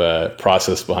lot of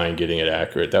process behind getting it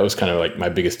accurate. That was kind of like my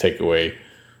biggest takeaway,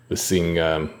 was seeing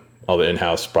all the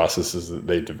in-house processes that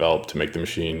they developed to make the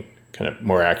machine kind of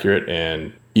more accurate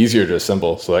and easier to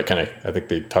assemble. So that I think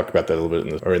they talked about that a little bit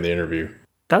in the interview.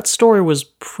 That story was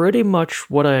pretty much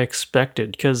what I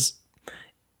expected, because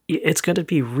it's going to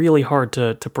be really hard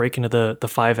to break into the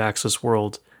 5-axis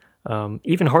world,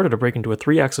 even harder to break into a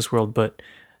 3-axis world, but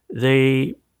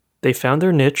they found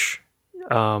their niche,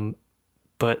 but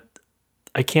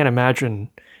I can't imagine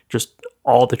just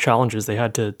all the challenges they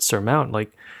had to surmount.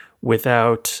 Like,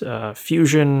 without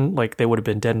fusion, like, they would have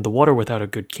been dead in the water without a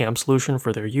good CAM solution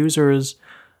for their users.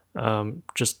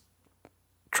 Just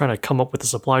trying to come up with a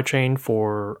supply chain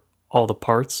for all the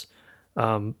parts.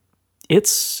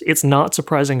 It's not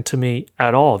surprising to me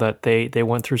at all that they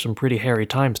went through some pretty hairy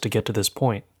times to get to this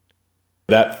point.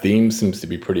 That theme seems to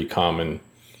be pretty common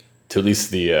to at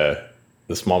least the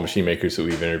small machine makers that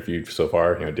we've interviewed so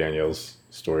far. Danielle's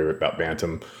story about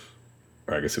Bantam,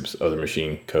 or I guess it was Other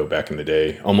Machine Co. back in the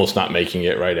day, almost not making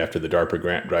it right after the DARPA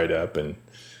grant dried up, and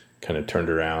kind of turned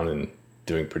around and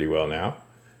doing pretty well now.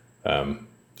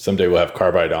 Someday we'll have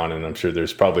Carbide on, and I'm sure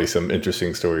there's probably some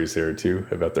interesting stories there too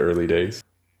about the early days.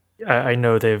 I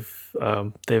know they've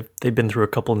been through a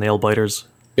couple nail biters.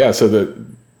 Yeah. So the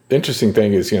interesting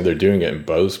thing is, they're doing it in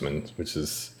Bozeman, which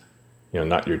is,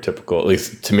 not your typical, at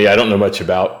least to me. I don't know much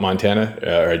about Montana,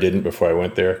 or I didn't before I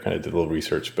went there. Kind of did a little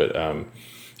research, but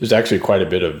there's actually quite a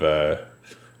bit of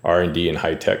R&D and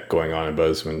high tech going on in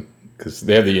Bozeman, because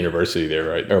they have the university there,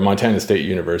 right? Or Montana State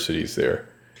University's there.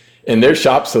 And their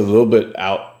shop's a little bit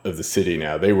out of the city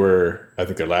now. I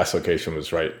think their last location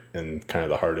was right in kind of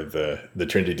the heart of the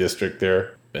Trinity district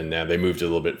there. And now they moved a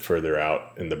little bit further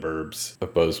out in the burbs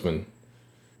of Bozeman.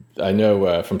 I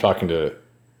know from talking to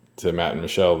Matt and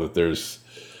Michelle that there's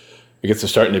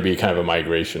starting to be kind of a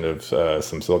migration of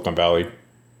some Silicon Valley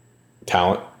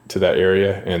talent to that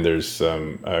area. And there's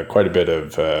quite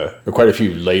a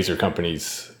few laser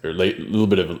companies, or a little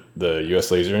bit of the U.S.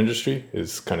 laser industry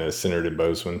is kind of centered in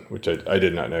Bozeman, which I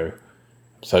did not know.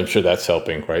 So I'm sure that's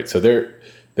helping, right? So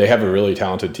they have a really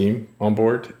talented team on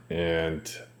board,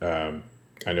 and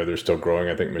I know they're still growing.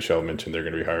 I think Michelle mentioned they're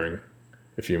going to be hiring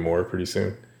a few more pretty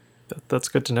soon. That's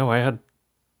good to know. I had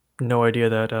no idea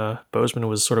that Bozeman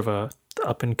was sort of a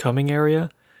up-and-coming area.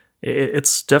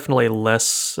 It's definitely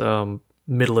less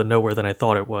middle of nowhere than I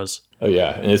thought it was. Oh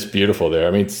yeah, and it's beautiful there.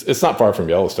 I mean, it's not far from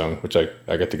Yellowstone, which I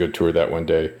got to go tour that one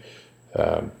day.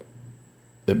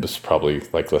 It was probably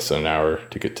like less than an hour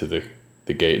to get to the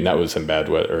gate, and that was in bad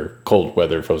weather or cold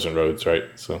weather, frozen roads, right?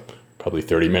 So probably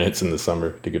 30 minutes in the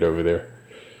summer to get over there.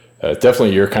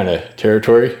 Definitely your kind of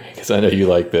territory, because I know you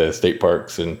like the state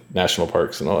parks and national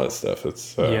parks and all that stuff.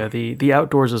 It's yeah, the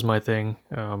outdoors is my thing.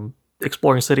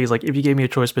 Exploring cities, like if you gave me a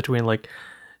choice between like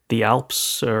the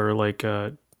Alps or like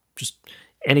just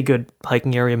any good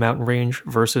hiking area, mountain range,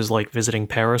 versus like visiting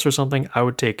Paris or something, I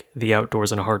would take the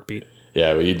outdoors in a heartbeat.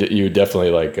 Yeah, well, you definitely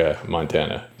like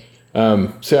Montana.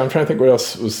 So I'm trying to think what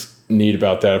else was neat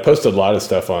about that. I posted a lot of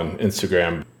stuff on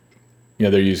Instagram.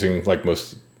 They're using, like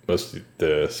most of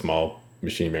the small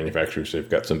machine manufacturers, they've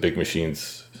got some big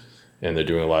machines, and they're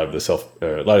doing a lot of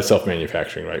self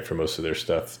manufacturing, right, for most of their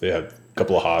stuff. They have a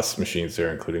couple of Haas machines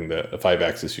there, including the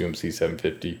 5-axis UMC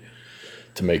 750,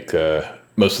 to make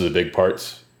most of the big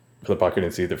parts for the pocket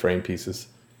and see the frame pieces.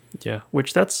 Yeah,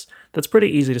 which that's pretty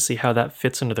easy to see how that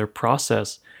fits into their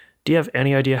process. Do you have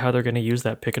any idea how they're going to use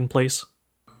that pick and place?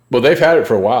 Well, they've had it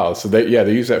for a while, so they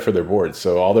use that for their boards.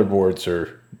 So all their boards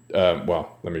are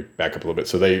let me back up a little bit.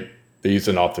 So they use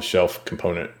an off-the-shelf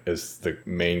component as the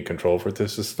main control for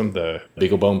this system, the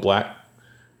BeagleBone Black,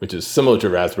 which is similar to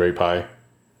Raspberry Pi,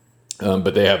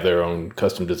 but they have their own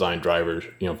custom designed driver,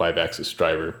 5-axis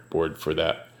driver board for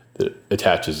that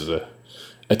attaches to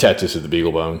the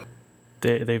BeagleBone.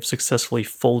 They've successfully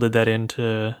folded that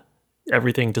into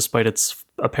everything despite its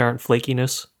apparent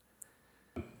flakiness.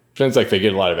 Seems like they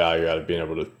get a lot of value out of being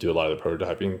able to do a lot of the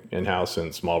prototyping in-house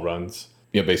in small runs.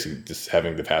 Basically just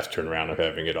having the fast turnaround of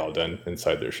having it all done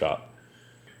inside their shop.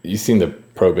 You've seen the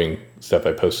probing stuff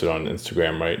I posted on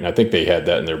Instagram, right? And I think they had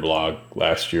that in their blog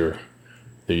last year.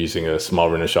 They're using a small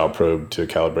Renishaw probe to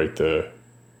calibrate the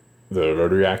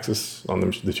rotary axis on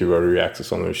the two rotary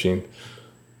axis on the machine.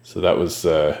 So that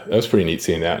was pretty neat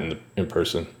seeing that in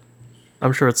person.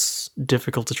 I'm sure it's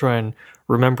difficult to try and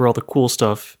remember all the cool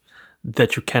stuff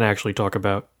that you can actually talk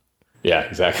about. Yeah,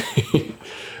 exactly.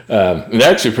 And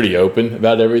they're actually pretty open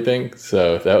about everything,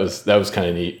 so that was kind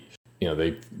of neat.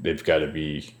 They've got to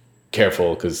be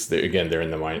careful because they're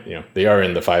in the they are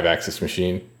in the 5-axis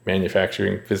machine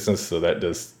manufacturing business, so that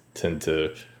does tend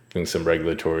to bring some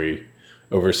regulatory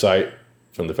oversight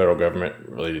from the federal government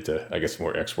related to, I guess,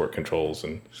 more export controls,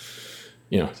 and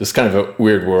just kind of a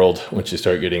weird world once you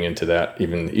start getting into that.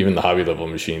 Even the hobby level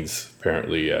machines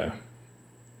apparently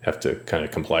have to kind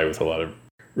of comply with a lot of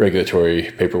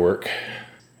regulatory paperwork.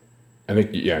 I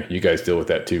think, you guys deal with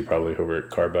that too, probably over at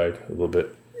Carbide a little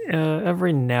bit.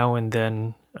 Every now and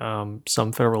then,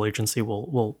 some federal agency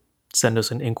will send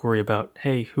us an inquiry about,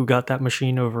 hey, who got that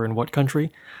machine over in what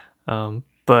country?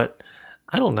 But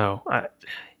I don't know.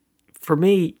 For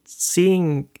me,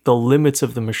 seeing the limits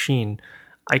of the machine,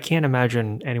 I can't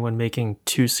imagine anyone making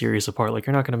too serious a part. Like,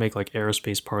 you're not going to make like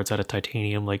aerospace parts out of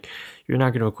titanium. Like, you're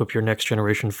not going to equip your next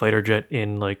generation fighter jet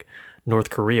in like North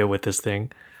Korea with this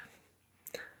thing.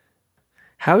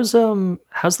 How's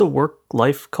the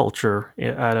work-life culture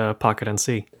at Pocket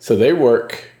NC? So they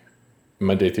work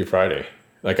Monday through Friday.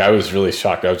 Like, I was really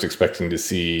shocked. I was expecting to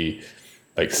see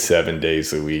like 7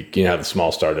 days a week. You know how the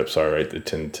small startups are, right? They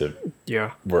tend to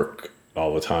work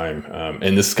all the time.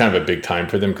 And this is kind of a big time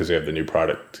for them because they have the new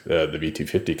product, the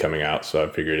V250 coming out. So I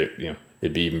figured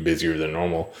it'd be even busier than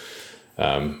normal.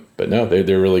 But no,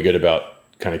 they're really good about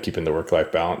kind of keeping the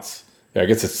work-life balance. I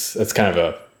guess that's kind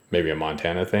of maybe a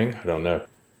Montana thing. I don't know.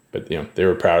 But, they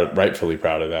were rightfully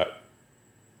proud of that.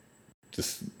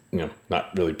 Just, not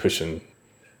really pushing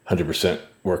 100%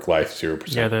 work-life,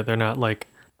 0%. Yeah, they're not like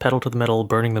pedal to the metal,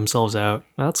 burning themselves out.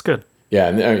 That's good. Yeah,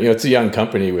 and it's a young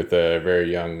company with a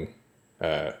very young.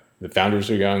 The founders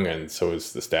are young, and so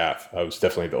is the staff. I was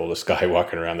definitely the oldest guy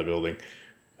walking around the building.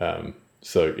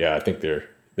 So yeah, I think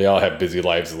they all have busy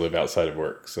lives to live outside of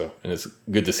work. So, and it's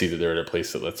good to see that they're at a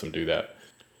place that lets them do that.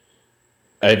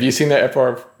 Have you seen the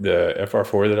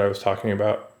FR4 that I was talking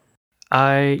about?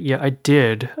 I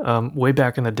did. Way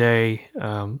back in the day,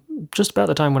 just about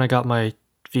the time when I got my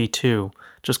V2,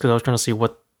 just because I was trying to see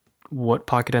what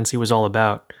Pocket NC was all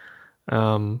about.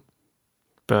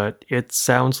 But it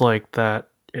sounds like that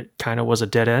it kind of was a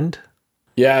dead end.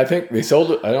 Yeah, I think they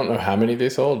sold it. I don't know how many they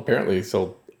sold. Apparently they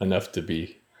sold enough to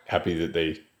be happy that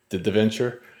they did the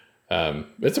venture.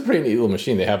 It's a pretty neat little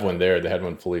machine. They have one there. They had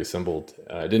one fully assembled.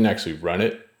 I didn't actually run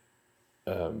it,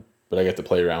 but I got to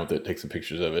play around with it, take some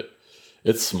pictures of it.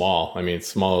 It's small. I mean, it's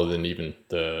smaller than even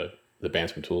the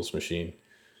Bantam Tools machine.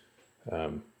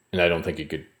 And I don't think it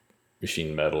could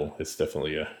machine metal. It's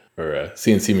definitely a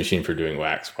CNC machine for doing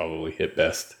wax, probably at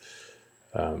best.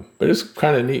 But it was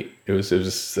kind of neat. It was,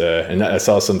 and I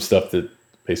saw some stuff that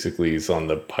basically is on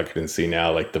the Pocket NC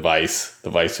now, like the Vice. The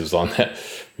Vice was on that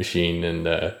machine,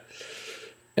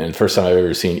 and first time I've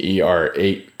ever seen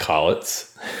ER8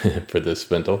 collets for the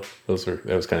spindle. That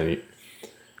was kind of neat.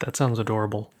 That sounds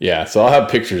adorable. Yeah, so I'll have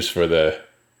pictures for the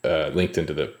linked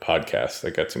into the podcast.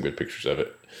 I got some good pictures of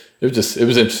it. It was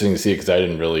interesting to see it because I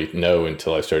didn't really know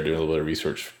until I started doing a little bit of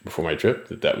research before my trip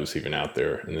that was even out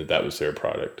there and that was their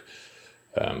product.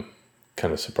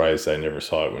 Kind of surprised I never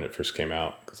saw it when it first came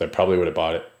out because I probably would have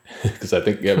bought it because I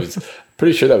think it was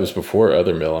pretty sure that was before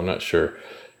Other Mill. I'm not sure.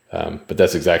 But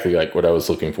that's exactly like what I was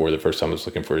looking for. The first time I was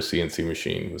looking for a CNC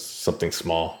machine was something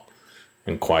small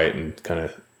and quiet and kind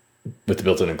of with the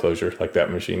built-in enclosure like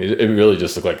that machine. It really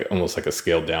just looked like almost like a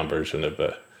scaled down version of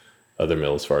Other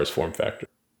Mill as far as form factor.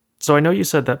 So I know you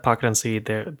said that Pocket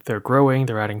NC, they're growing,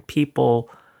 they're adding people.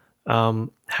 How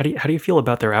do you feel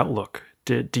about their outlook?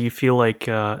 Do you feel like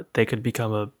they could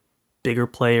become a bigger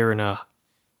player in a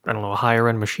higher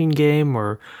end machine game,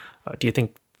 or do you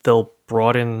think they'll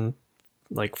broaden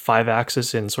like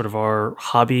 5-axis in sort of our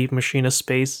hobby machinist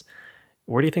space?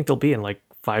 Where do you think they'll be in like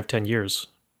 5-10 years,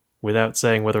 without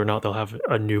saying whether or not they'll have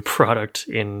a new product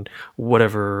in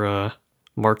whatever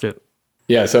market?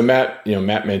 Yeah, so Matt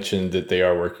mentioned that they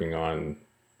are working on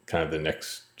kind of the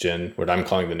next gen, what I'm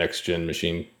calling the next gen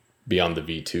machine beyond the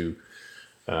V2.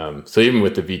 So even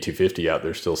with the V250 out,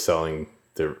 they're still selling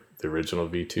the original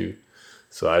V2.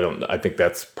 So I think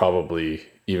that's probably,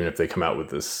 even if they come out with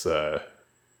this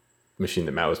machine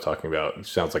that Matt was talking about, it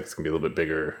sounds like it's going to be a little bit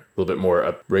bigger, a little bit more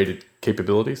upgraded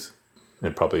capabilities,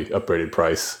 and probably upgraded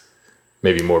price,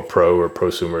 maybe more pro or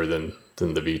prosumer than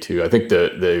the V2. I think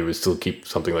that they would still keep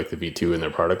something like the V2 in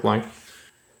their product line.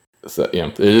 So,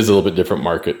 it is a little bit different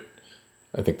market.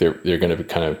 I think they're going to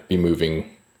kind of be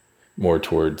moving more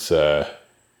towards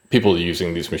people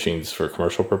using these machines for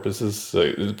commercial purposes. So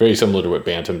it's very similar to what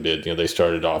Bantam did. They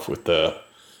started off with the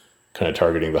kind of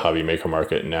targeting the hobby maker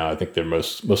market, and now I think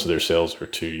most of their sales are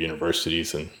to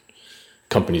universities and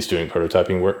companies doing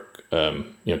prototyping work. Trying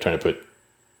to put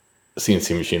a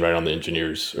CNC machine right on the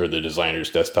engineer's or the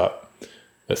designer's desktop.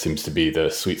 That seems to be the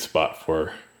sweet spot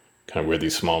for kind of where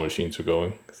these small machines are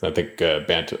going. So I think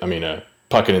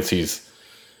Pocket NC's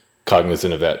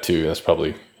cognizant of that too. That's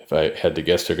probably, if I had to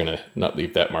guess, they're going to not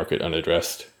leave that market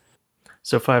unaddressed.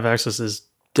 So 5-axis is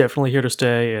definitely here to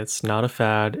stay. It's not a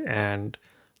fad, and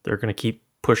they're going to keep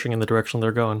pushing in the direction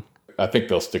they're going. I think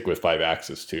they'll stick with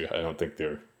 5-axis too. I don't think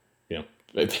they're,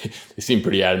 they seem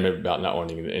pretty adamant about not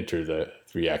wanting to enter the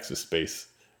 3-axis space.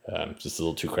 Just a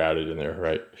little too crowded in there,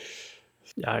 right?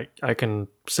 Yeah, I can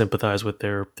sympathize with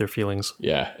their feelings.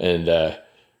 Yeah, and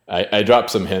I dropped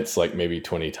some hints like maybe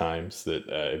 20 times that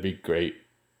it'd be great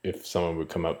if someone would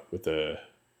come up with a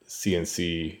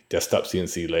desktop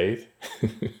CNC lathe.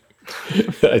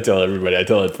 I tell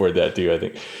Ed Ford that too, I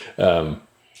think.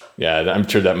 I'm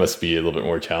sure that must be a little bit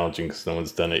more challenging because no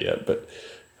one's done it yet.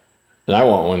 And I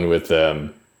want one with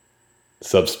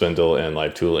sub spindle and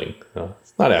live tooling.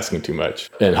 It's not asking too much.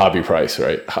 And hobby price,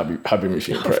 right? Hobby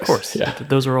machine price. Of course. Yeah.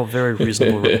 Those are all very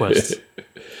reasonable requests.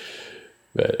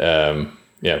 But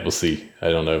we'll see. I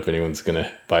don't know if anyone's going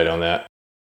to bite on that.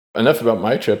 Enough about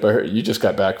my trip. I heard you just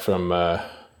got back from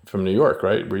New York,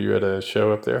 right? Were you at a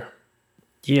show up there?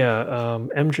 Yeah,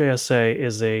 MJSA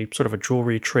is a sort of a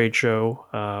jewelry trade show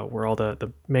where all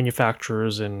the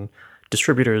manufacturers and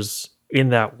distributors in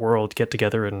that world get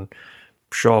together and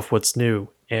show off what's new.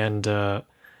 And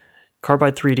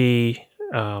Carbide 3D,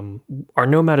 our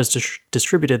Nomad is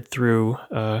distributed through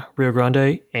Rio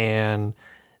Grande, and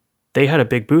they had a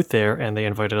big booth there, and they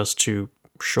invited us to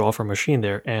show off our machine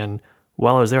there. And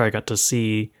while I was there, I got to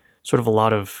see sort of a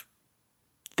lot of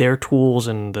their tools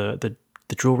and the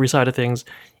jewelry side of things.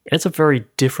 And it's a very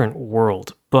different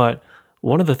world. But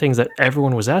one of the things that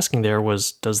everyone was asking there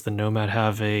was, does the Nomad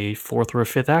have a fourth or a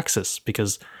fifth axis?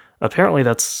 Because apparently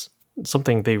that's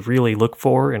something they really look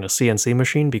for in a CNC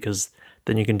machine, because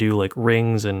then you can do like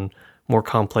rings and more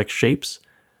complex shapes.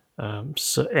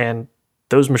 And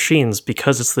those machines,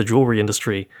 because it's the jewelry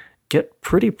industry, get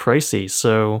pretty pricey.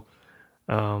 So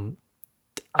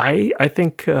I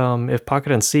think if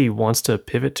Pocket NC wants to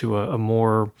pivot to a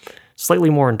more slightly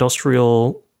more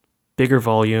industrial, bigger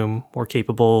volume, more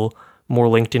capable, more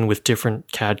linked in with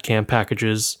different CAD CAM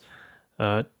packages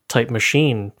type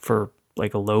machine for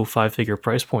like a low 5-figure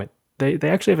price point, they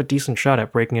actually have a decent shot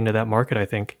at breaking into that market, I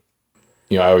think.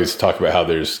 You know, I always talk about how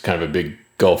there's kind of a big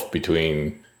gulf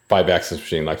between 5-axis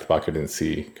machine like the Pocket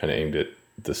NC, kind of aimed at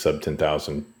the sub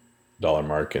 $10,000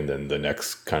 mark, and then the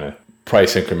next kind of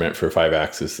price increment for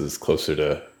 5-axis is closer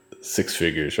to 6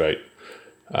 figures, right?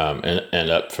 And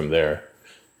up from there.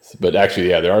 But actually,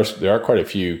 yeah, there are quite a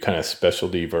few kind of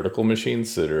specialty vertical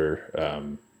machines that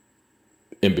are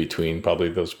in between probably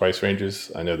those price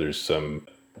ranges. I know there's some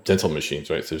dental machines,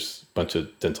 right? So there's a bunch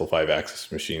of dental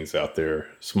 5-axis machines out there,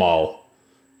 small,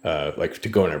 like to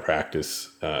go into practice.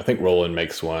 I think Roland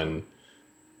makes one.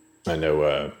 I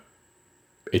know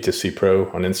HSC Pro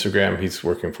on Instagram. He's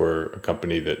working for a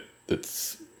company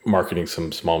that's marketing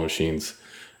some small machines.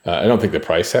 I don't think the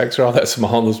price tags are all that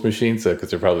small on those machines,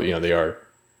 because they're probably, they are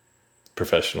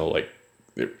professional, like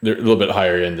they're a little bit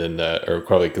higher end than, or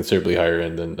probably considerably higher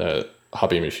end than a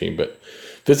hobby machine, but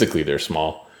physically they're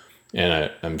small.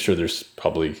 And I'm sure there's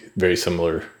probably very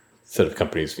similar set of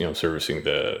companies, servicing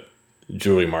the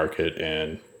jewelry market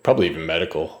and probably even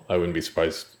medical. I wouldn't be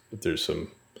surprised if there's some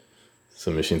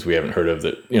machines we haven't heard of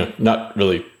that, not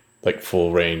really like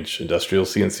full range industrial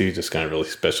CNC, just kind of really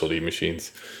specialty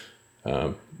machines.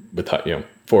 With 4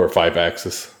 or 5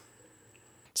 axis.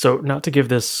 So not to give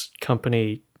this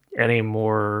company any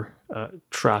more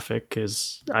traffic,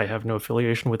 because I have no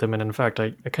affiliation with them, and in fact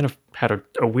I kind of had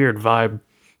a weird vibe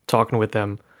talking with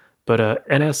them, but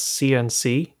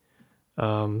NSCNC,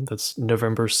 that's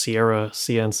November Sierra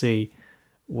CNC,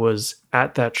 was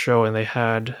at that show, and they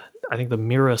had, I think, the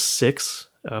Mira 6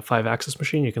 5-axis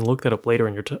machine. You can look that up later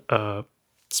in your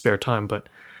spare time, but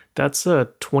that's a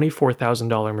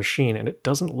 $24,000 machine, and it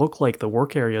doesn't look like the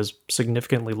work area is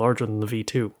significantly larger than the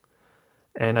V2.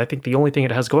 And I think the only thing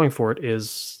it has going for it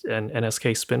is an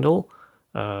NSK spindle,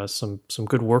 some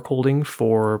good work holding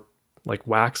for like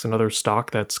wax and other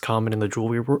stock that's common in the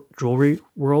jewelry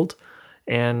world,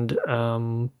 and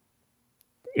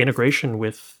integration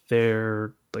with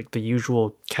their like the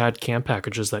usual CAD CAM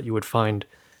packages that you would find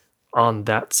on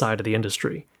that side of the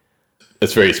industry.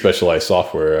 It's very specialized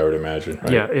software, I would imagine,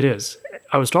 right? Yeah, it is.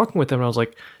 I was talking with them, and I was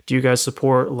like, do you guys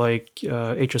support like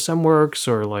HSM Works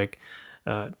or like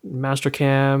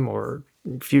Mastercam or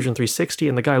Fusion 360?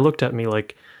 And the guy looked at me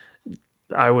like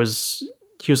he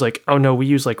was like, oh no, we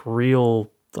use like real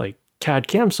like CAD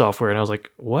CAM software. And I was like,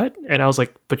 what? And I was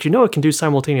like, but it can do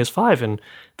simultaneous 5. And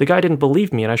the guy didn't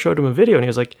believe me, and I showed him a video, and he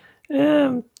was like,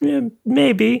 yeah,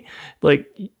 maybe.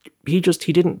 Like he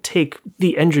didn't take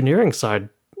the engineering side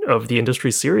of the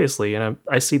industry seriously. And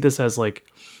I see this as like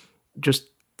just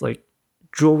like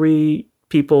jewelry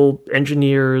people,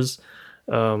 engineers,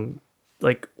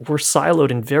 like we're siloed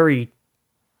in very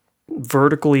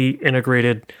vertically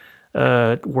integrated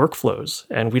workflows,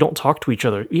 and we don't talk to each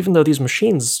other, even though these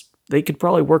machines, they could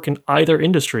probably work in either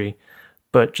industry,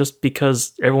 but just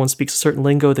because everyone speaks a certain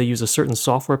lingo, they use a certain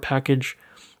software package,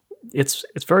 it's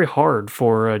very hard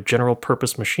for a general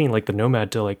purpose machine like the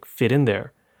Nomad to like fit in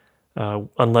there.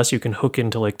 Unless you can hook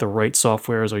into like the right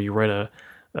softwares, or you write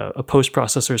a post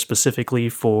processor specifically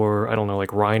for, I don't know,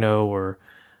 like Rhino or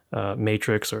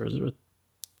Matrix or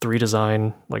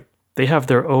 3Design. Like they have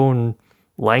their own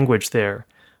language there,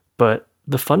 but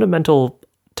the fundamental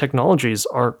technologies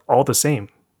are all the same.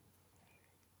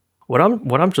 What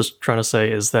I'm just trying to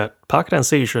say is that Pocket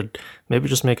NC should maybe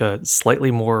just make a slightly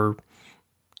more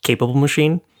capable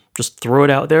machine. Just throw it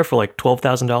out there for like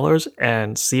 $12,000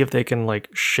 and see if they can like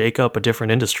shake up a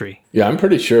different industry. Yeah, I'm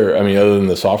pretty sure. I mean, other than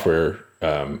the software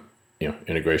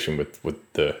integration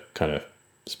with the kind of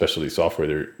specialty software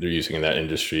they're using in that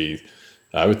industry.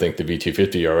 I would think the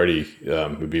V250 already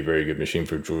would be a very good machine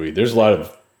for jewelry. There's a lot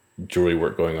of jewelry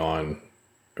work going on,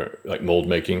 like mold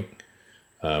making,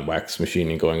 wax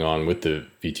machining going on with the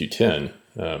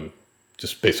V210,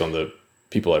 just based on the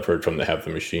people I've heard from that have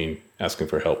the machine asking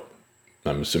for help.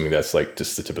 I'm assuming that's like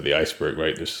just the tip of the iceberg,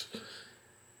 right? There's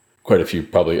quite a few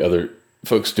probably other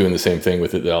folks doing the same thing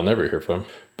with it that I'll never hear from.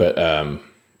 But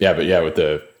with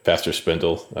the faster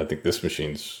spindle, I think this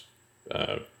machine's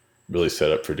really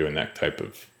set up for doing that type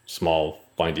of small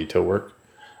fine detail work.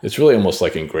 It's really almost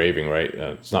like engraving, right?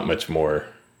 It's not much more.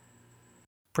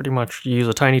 Pretty much, you use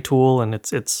a tiny tool, and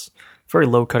it's very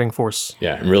low cutting force.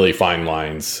 Yeah, and really fine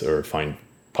lines or fine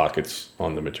pockets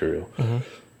on the material. Mm-hmm.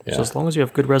 Yeah. So as long as you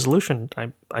have good resolution,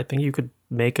 I think you could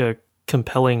make a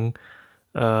compelling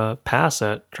pass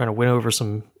at trying to win over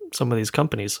some of these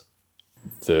companies.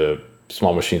 The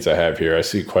small machines I have here, I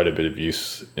see quite a bit of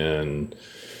use in,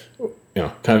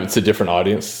 kind of, it's a different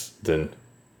audience than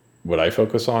what I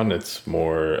focus on. It's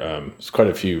more, it's quite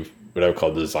a few what I would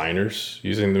call designers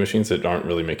using the machines that aren't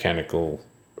really mechanical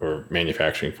or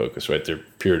manufacturing focused, right? They're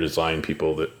pure design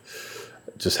people that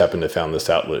just happen to found this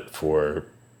outlet for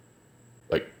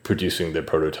like producing their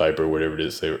prototype or whatever it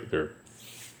is. They're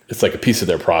it's like a piece of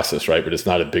their process, right? But it's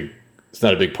not a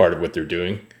big part of what they're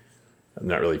doing. I'm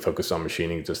not really focused on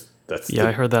machining.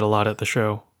 I heard that a lot at the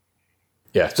show.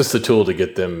 Yeah, it's just the tool to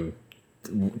get them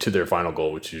to their final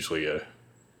goal, which is usually a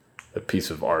piece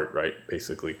of art, right?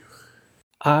 Basically.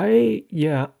 I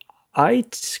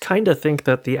kind of think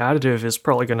that the additive is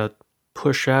probably going to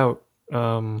push out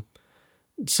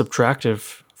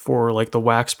subtractive for like the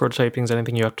wax prototypings,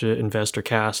 anything you have to invest or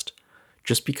cast,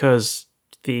 just because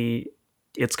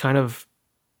it's kind of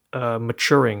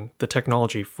maturing the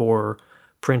technology for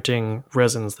printing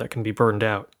resins that can be burned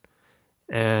out.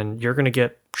 And you're going to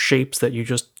get shapes that you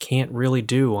just can't really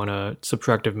do on a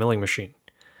subtractive milling machine.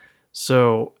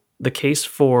 So the case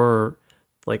for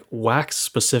like wax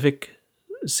specific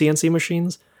CNC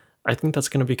machines, I think that's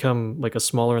going to become like a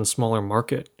smaller and smaller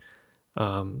market.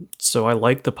 So I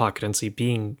like the Pocket NC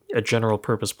being a general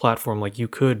purpose platform. Like you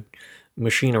could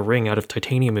machine a ring out of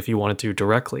titanium if you wanted to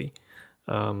directly.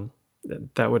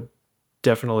 That would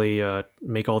definitely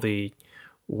make all the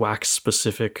wax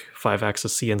specific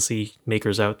 5-axis CNC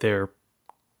makers out there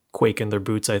quake in their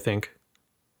boots, I think.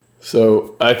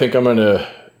 So I think I'm going to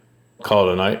call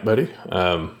it a night, buddy.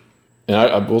 And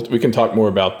we can talk more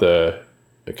about the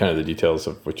kind of the details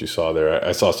of what you saw there.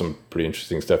 I saw some pretty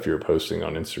interesting stuff you were posting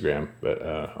on Instagram, but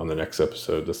on the next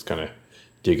episode, let's kind of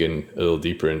dig in a little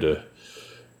deeper into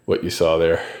what you saw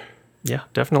there. Yeah,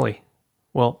 definitely.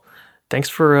 Well, thanks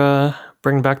for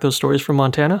bringing back those stories from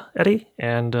Montana, Eddie,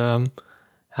 and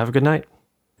have a good night.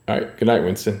 All right. Good night,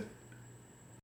 Winston.